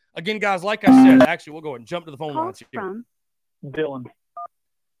 843-790-3377. Again, guys, like I said, actually, we'll go ahead and jump to the phone lines here. From Dylan.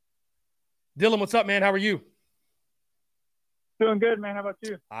 Dylan, what's up, man? How are you? Doing good, man. How about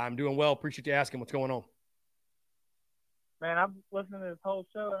you? I'm doing well. Appreciate you asking. What's going on? Man, I've listened to this whole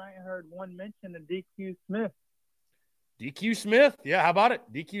show, and I ain't heard one mention of DQ Smith. DQ Smith? Yeah, how about it?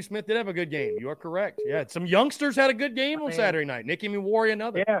 DQ Smith did have a good game. You are correct. Yeah, some youngsters had a good game on Saturday night. Nicky Miwari,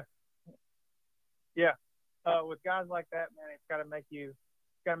 another. Yeah. With guys like that, man, it's got to make you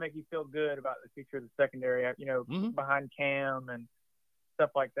feel good about the future of the secondary, you know, behind Cam and stuff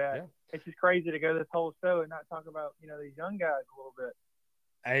like that. Yeah. It's just crazy to go this whole show and not talk about, you know, these young guys a little bit.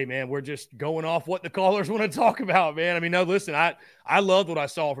 Hey, man, we're just going off what the callers want to talk about, man. I mean, no, listen, I loved what I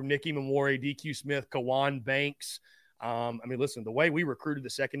saw from Nicky Miwari, DQ Smith, Kawan Banks. I mean, listen, the way we recruited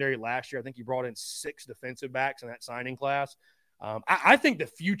the secondary last year, I think you brought in 6 defensive backs in that signing class. I think the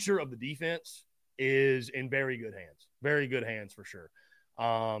future of the defense is in very good hands for sure.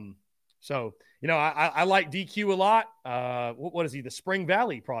 So, you know, I like DQ a lot. What is he? The Spring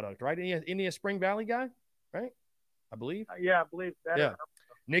Valley product, right? Any Spring Valley guy, right? I believe. Yeah, I believe that. Yeah.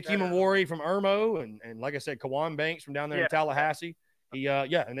 Nicky Miwari from Irmo, and like I said, Kawan Banks from down there in Tallahassee.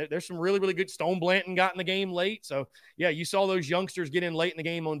 And there's some really, really good. Stone Blanton got in the game late. So, yeah, you saw those youngsters get in late in the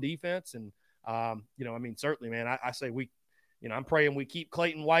game on defense. And, you know, I mean, certainly, man, I say I'm praying we keep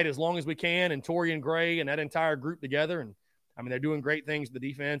Clayton White as long as we can and Torian Gray and that entire group together. And, I mean, they're doing great things with the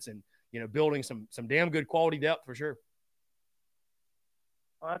defense and, you know, building some damn good quality depth for sure.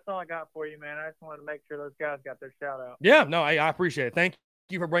 Well, that's all I got for you, man. I just wanted to make sure those guys got their shout out. Yeah, no, I appreciate it. Thank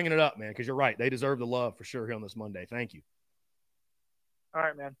you for bringing it up, man, because you're right. They deserve the love for sure here on this Monday. Thank you. All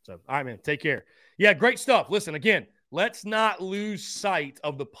right, man. So, all right, man. Take care. Yeah, great stuff. Listen, again, let's not lose sight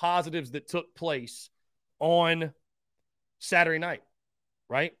of the positives that took place on Saturday night,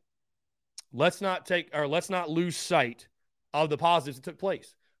 right? Let's not lose sight of the positives that took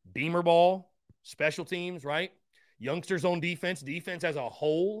place. Beamer ball, special teams, right? Youngsters on defense as a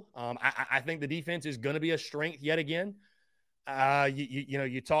whole. I think the defense is going to be a strength yet again.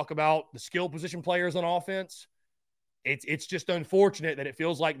 You talk about the skill position players on offense. It's just unfortunate that it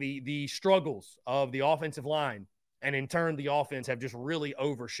feels like the struggles of the offensive line and in turn the offense have just really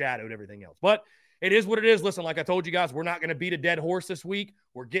overshadowed everything else. But it is what it is. Listen, like I told you guys, we're not going to beat a dead horse this week.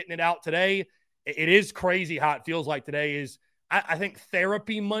 We're getting it out today. It is crazy how it feels like today is. I think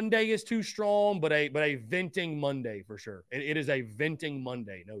therapy Monday is too strong, but a venting Monday for sure. It is a venting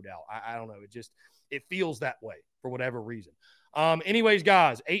Monday, no doubt. I don't know. It feels that way for whatever reason. Anyways,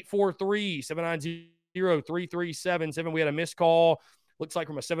 guys, 843-790-3377. We had a missed call. Looks like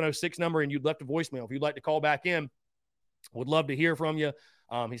from a 706 number, and you'd left a voicemail. If you'd like to call back in, would love to hear from you.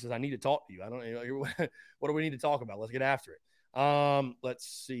 He says, I need to talk to you. I don't know. What do we need to talk about? Let's get after it. Let's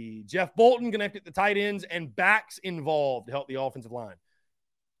see. Jeff Bolton connected the tight ends and backs involved to help the offensive line.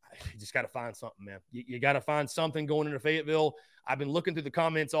 You just got to find something, man. You got to find something going into Fayetteville. I've been looking through the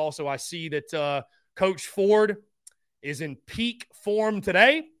comments also. I see that Coach Ford is in peak form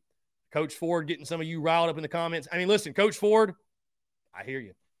today. Coach Ford getting some of you riled up in the comments. I mean, listen, Coach Ford, I hear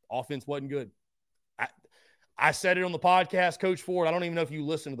you. Offense wasn't good. I said it on the podcast, Coach Ford. I don't even know if you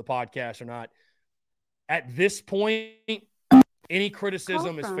listen to the podcast or not. At this point, any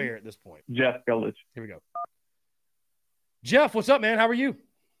criticism is fair at this point. Jeff Gillich. Here we go. Jeff, what's up, man? How are you?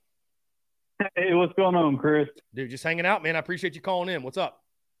 Hey, what's going on, Chris? Dude, just hanging out, man. I appreciate you calling in. What's up?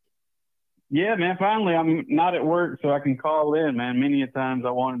 Yeah, man. Finally, I'm not at work, so I can call in, man. Many a times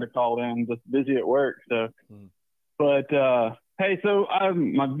I wanted to call in, just busy at work. So, but hey, so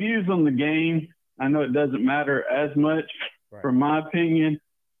my views on the game. I know it doesn't matter as much, from my opinion,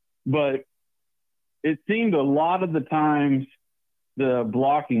 but it seemed a lot of the times the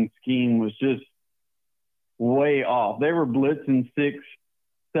blocking scheme was just way off. They were blitzing 6,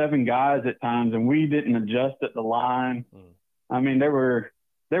 7 guys at times, and we didn't adjust at the line. I mean, they were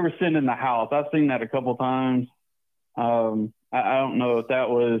sending the house. I've seen that a couple times. I don't know if that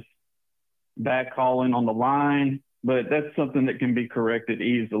was bad calling on the line, but that's something that can be corrected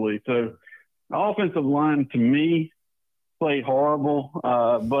easily. So the offensive line, to me, played horrible,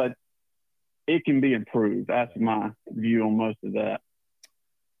 but it can be improved. That's my view on most of that.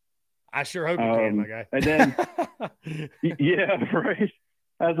 I sure hope you can, my guy. And then, yeah, right.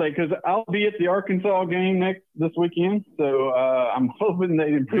 I was like, because I'll be at the Arkansas game this weekend, so I'm hoping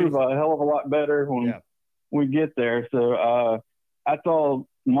they improve a hell of a lot better when we get there. So I thought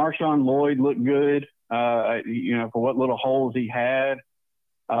Marshawn Lloyd looked good, for what little holes he had.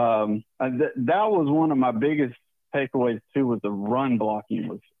 That was one of my biggest takeaways too. Was the run blocking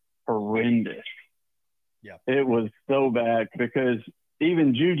was horrendous. Yeah, it was so bad because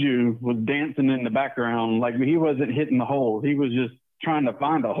even Juju was dancing in the background, like he wasn't hitting the hole. He was just trying to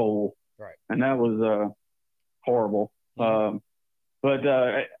find a hole. Right. And that was horrible. But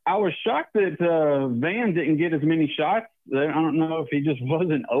I was shocked that Van didn't get as many shots. I don't know if he just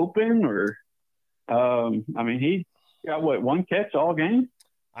wasn't open or he got one catch all game.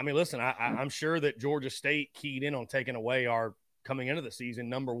 I mean, listen, I'm sure that Georgia State keyed in on taking away our coming into the season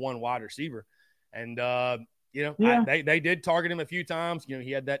 #1 wide receiver. And they did target him a few times. You know,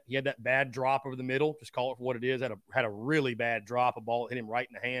 he had that bad drop over the middle. Just call it for what it is. Had a really bad drop. A ball hit him right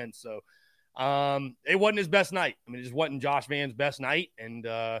in the hand. So it wasn't his best night. I mean, it just wasn't Josh Van's best night. And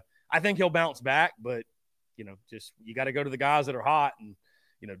I think he'll bounce back. But just you got to go to the guys that are hot. And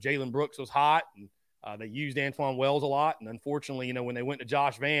Jalen Brooks was hot, and they used Antoine Wells a lot. And unfortunately, when they went to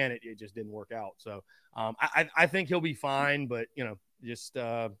Josh Van, it just didn't work out. So I think he'll be fine. But just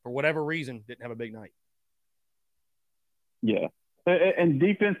for whatever reason, didn't have a big night. Yeah. And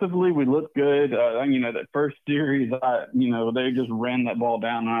defensively, we looked good. That first series, they just ran that ball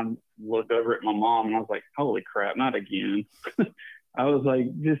down. And I looked over at my mom, and I was like, holy crap, not again. I was like,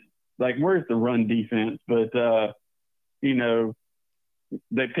 where's the run defense? But,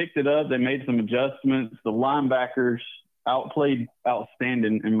 they picked it up. They made some adjustments. The linebackers outplayed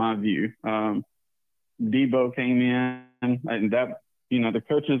outstanding, in my view. Debo came in, and that, the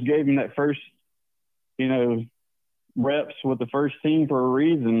coaches gave him that first, reps with the first team for a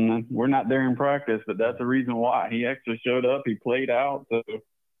reason. We're not there in practice, but that's the reason why. He actually showed up. He played out. So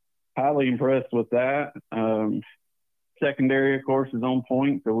highly impressed with that. Secondary, of course, is on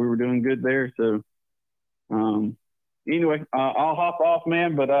point, so we were doing good there. So anyway, I'll hop off,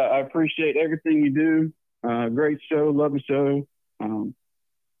 man, but I appreciate everything you do. Great show. Love the show. And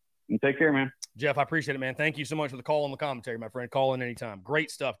take care, man. Jeff, I appreciate it, man. Thank you so much for the call and the commentary, my friend. Call in anytime.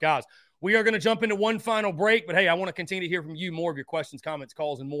 Great stuff. Guys, we are going to jump into one final break, but hey, I want to continue to hear from you, more of your questions, comments,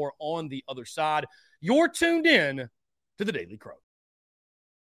 calls, and more on the other side. You're tuned in to the Daily Crow.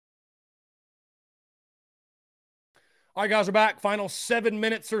 All right, guys, we're back. Final 7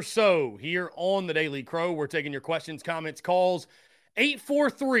 minutes or so here on the Daily Crow. We're taking your questions, comments, calls.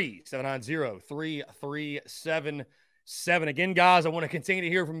 843-790-3377. Again, guys, I want to continue to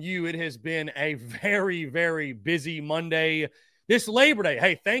hear from you. It has been a very, very busy Monday. This Labor Day.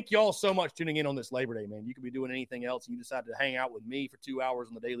 Hey, thank you all so much for tuning in on this Labor Day, man. You could be doing anything else, and you decided to hang out with me for 2 hours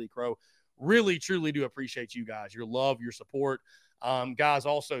on the Daily Crow. Really, truly do appreciate you guys, your love, your support. Guys,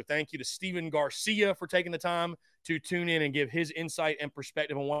 also thank you to Steven Garcia for taking the time to tune in and give his insight and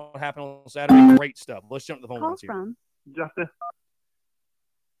perspective on what happened on Saturday. Great stuff. Let's jump to the phone lines here.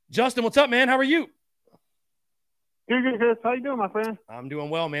 Justin, what's up, man? How are you? Good, Chris. How you doing, my friend? I'm doing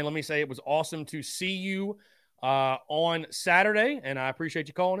well, man. Let me say it was awesome to see you on Saturday, and I appreciate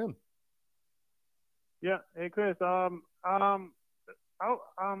you calling in. Yeah. Hey, Chris. I'm glad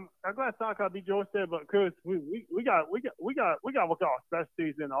to talk about D. George said, but Chris, we got to work our special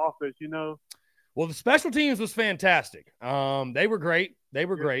teams in the office, Well, the special teams was fantastic. They were great.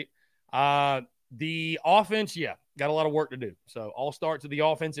 Great. The offense, got a lot of work to do. So all starts with the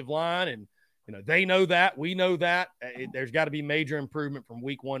offensive line, and they know that. We know that. There's got to be major improvement from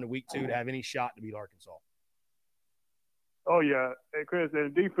week 1 to week 2 to have any shot to beat Arkansas. Oh, yeah. Hey, Chris,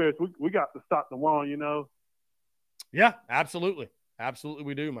 in defense, we got to stop the run, Yeah, absolutely. Absolutely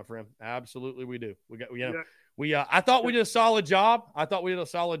we do, my friend. Absolutely we do. I thought we did a solid job.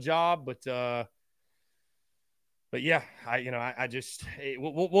 But yeah,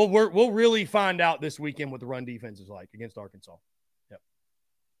 we'll really find out this weekend what the run defense is like against Arkansas. Yep.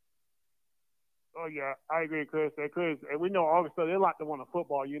 Oh yeah, I agree, Chris. And we know Arkansas, they like to run the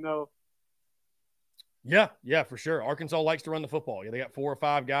football, you know. Yeah, for sure. Arkansas likes to run the football. Yeah, they got 4 or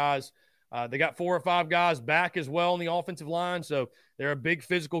 5 guys. They got 4 or 5 guys back as well on the offensive line, so they're a big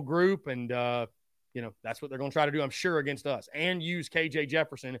physical group, and that's what they're going to try to do, I'm sure, against us, and use KJ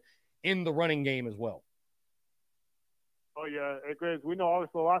Jefferson in the running game as well. Oh yeah, and Chris, we know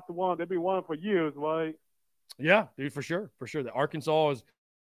Arkansas lots of one. They've been one for years, right? Yeah, dude, for sure. The Arkansas is.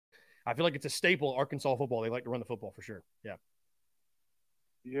 I feel like it's a staple of Arkansas football. They like to run the football for sure. Yeah.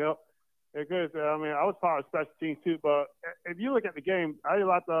 Yep. And Chris, I mean, I was part of special teams too, but if you look at the game, I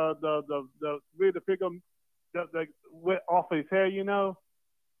like the way the pick up the off his head, you know.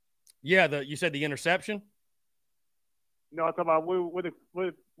 Yeah, you said the interception. No, I'm talking about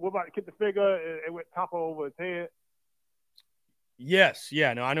we're about to kick the figure and went top over his head. Yes,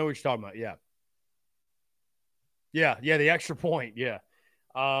 yeah, no, I know what you're talking about. Yeah, the extra point. Yeah.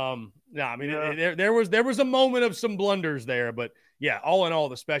 No, I mean, there was a moment of some blunders there, but yeah, all in all,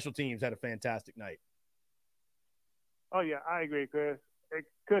 the special teams had a fantastic night. Oh yeah, I agree, Chris.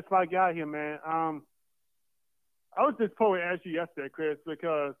 Chris, I got here, man. I was disappointed at SU yesterday, Chris,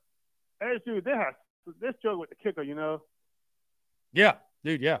 because SU they struggled with the kicker, you know. Yeah,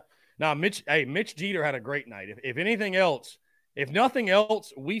 dude. Yeah. Now, Mitch Jeter had a great night. If anything else, if nothing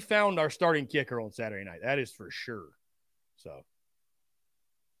else, we found our starting kicker on Saturday night. That is for sure. So.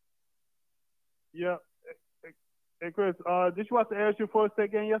 Yeah. Hey, Chris, did you watch the LSU Florida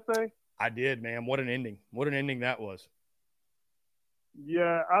State game yesterday? I did, man. What an ending. What an ending that was.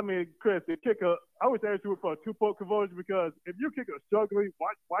 Yeah, I mean, Chris, the kicker, I wish LSU for a 2-point conversion because if your kicker is struggling,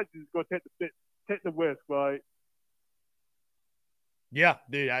 why just go take the risk, right? Yeah,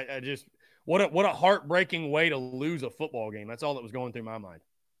 dude, I just what a heartbreaking way to lose a football game. That's all that was going through my mind.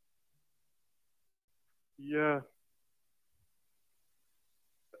 Yeah.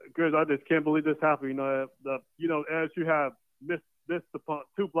 Chris, I just can't believe this happened. As you have missed the punt,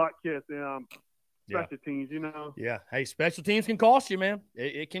 2 block kicks and special teams, you know. Yeah. Hey, special teams can cost you, man.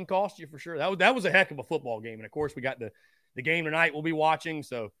 It can cost you for sure. That was a heck of a football game, and of course we got the game tonight. We'll be watching.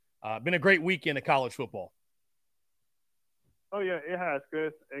 So, been a great weekend of college football. Oh yeah, it has,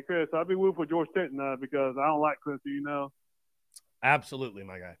 Chris. And Chris, I'll be rooting for George Tenton because I don't like Chris, you know. Absolutely,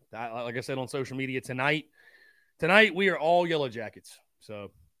 my guy. Like I said on social media tonight we are all Yellow Jackets.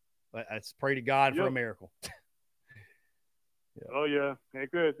 So. Let's pray to God for a miracle. Yeah. Oh, yeah.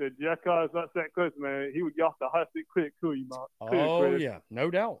 And Chris, Jack Carr's upset Chris, man. He would get off the hot seat quick, cool, you know. Oh, yeah. No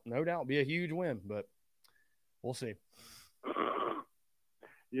doubt. Be a huge win, but we'll see.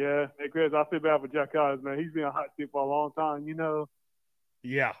 Yeah. Hey, Chris, I feel bad for Jack Carr, man. He's been a hot seat for a long time, you know.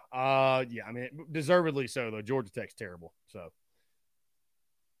 Yeah. I mean, deservedly so, though. Georgia Tech's terrible, so.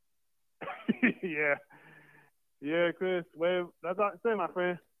 Yeah. Yeah, Chris. Well, that's all I say, my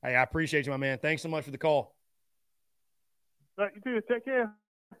friend. Hey, I appreciate you, my man. Thanks so much for the call. All right, you too. Take care.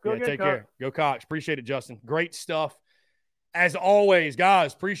 Take care. Go Cox. Appreciate it, Justin. Great stuff. As always,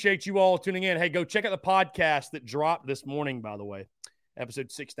 guys, appreciate you all tuning in. Hey, go check out the podcast that dropped this morning, by the way,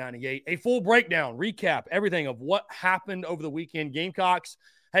 episode 698. A full breakdown, recap, everything of what happened over the weekend. Gamecocks,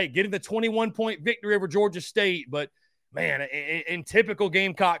 hey, getting the 21-point victory over Georgia State. But, man, in typical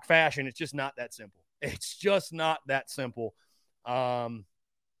Gamecock fashion, it's just not that simple. It's just not that simple.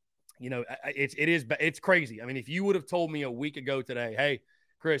 It's crazy. I mean, if you would have told me a week ago today, hey,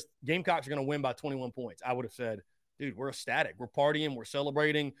 Chris, Gamecocks are going to win by 21 points, I would have said, dude, we're ecstatic. We're partying. We're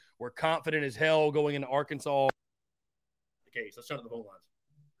celebrating. We're confident as hell going into Arkansas. Okay, so let's turn to the phone lines.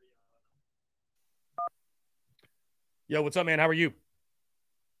 Yo, what's up, man? How are you?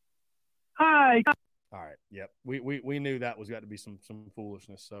 Hi. All right. Yep. We knew that was got to be some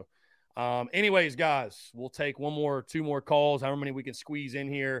foolishness. So, anyways, guys, we'll take 2 more calls, however many we can squeeze in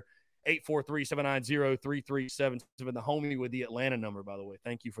here. 843-790-3377. The homie with the Atlanta number, by the way.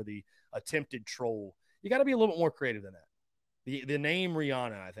 Thank you for the attempted troll. You got to be a little bit more creative than that. The name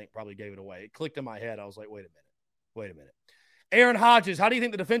Rihanna, I think, probably gave it away. It clicked in my head. I was like, wait a minute. Aaron Hodges, how do you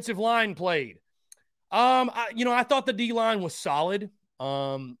think the defensive line played? I thought the D-line was solid.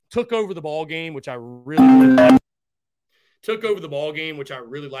 Took over the ball game, which I really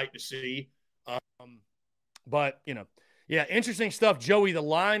like to see. But, yeah, interesting stuff. Joey, the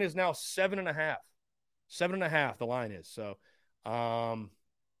line is now 7.5. 7.5, the line is. So, I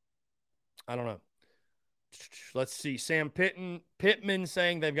don't know. Let's see. Sam Pittman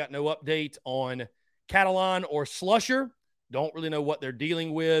saying they've got no update on Catalan or Slusher. Don't really know what they're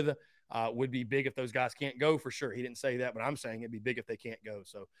dealing with. would be big if those guys can't go for sure. He didn't say that, but I'm saying it'd be big if they can't go.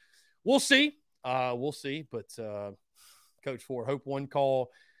 So we'll see. We'll see. But Coach Ford, hope one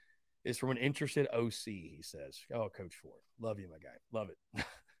call is from an interested OC, he says. Oh, Coach Ford. Love you, my guy. Love it.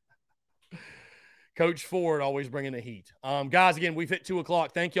 Coach Ford always bringing the heat. Guys, again, we've hit 2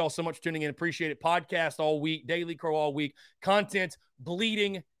 o'clock. Thank you all so much for tuning in. Appreciate it. Podcast all week. Daily Crow all week. Content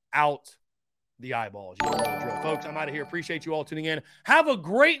bleeding out the eyeballs. You know the drill. Folks, I'm out of here. Appreciate you all tuning in. Have a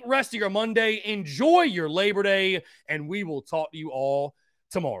great rest of your Monday. Enjoy your Labor Day, and we will talk to you all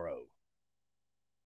tomorrow.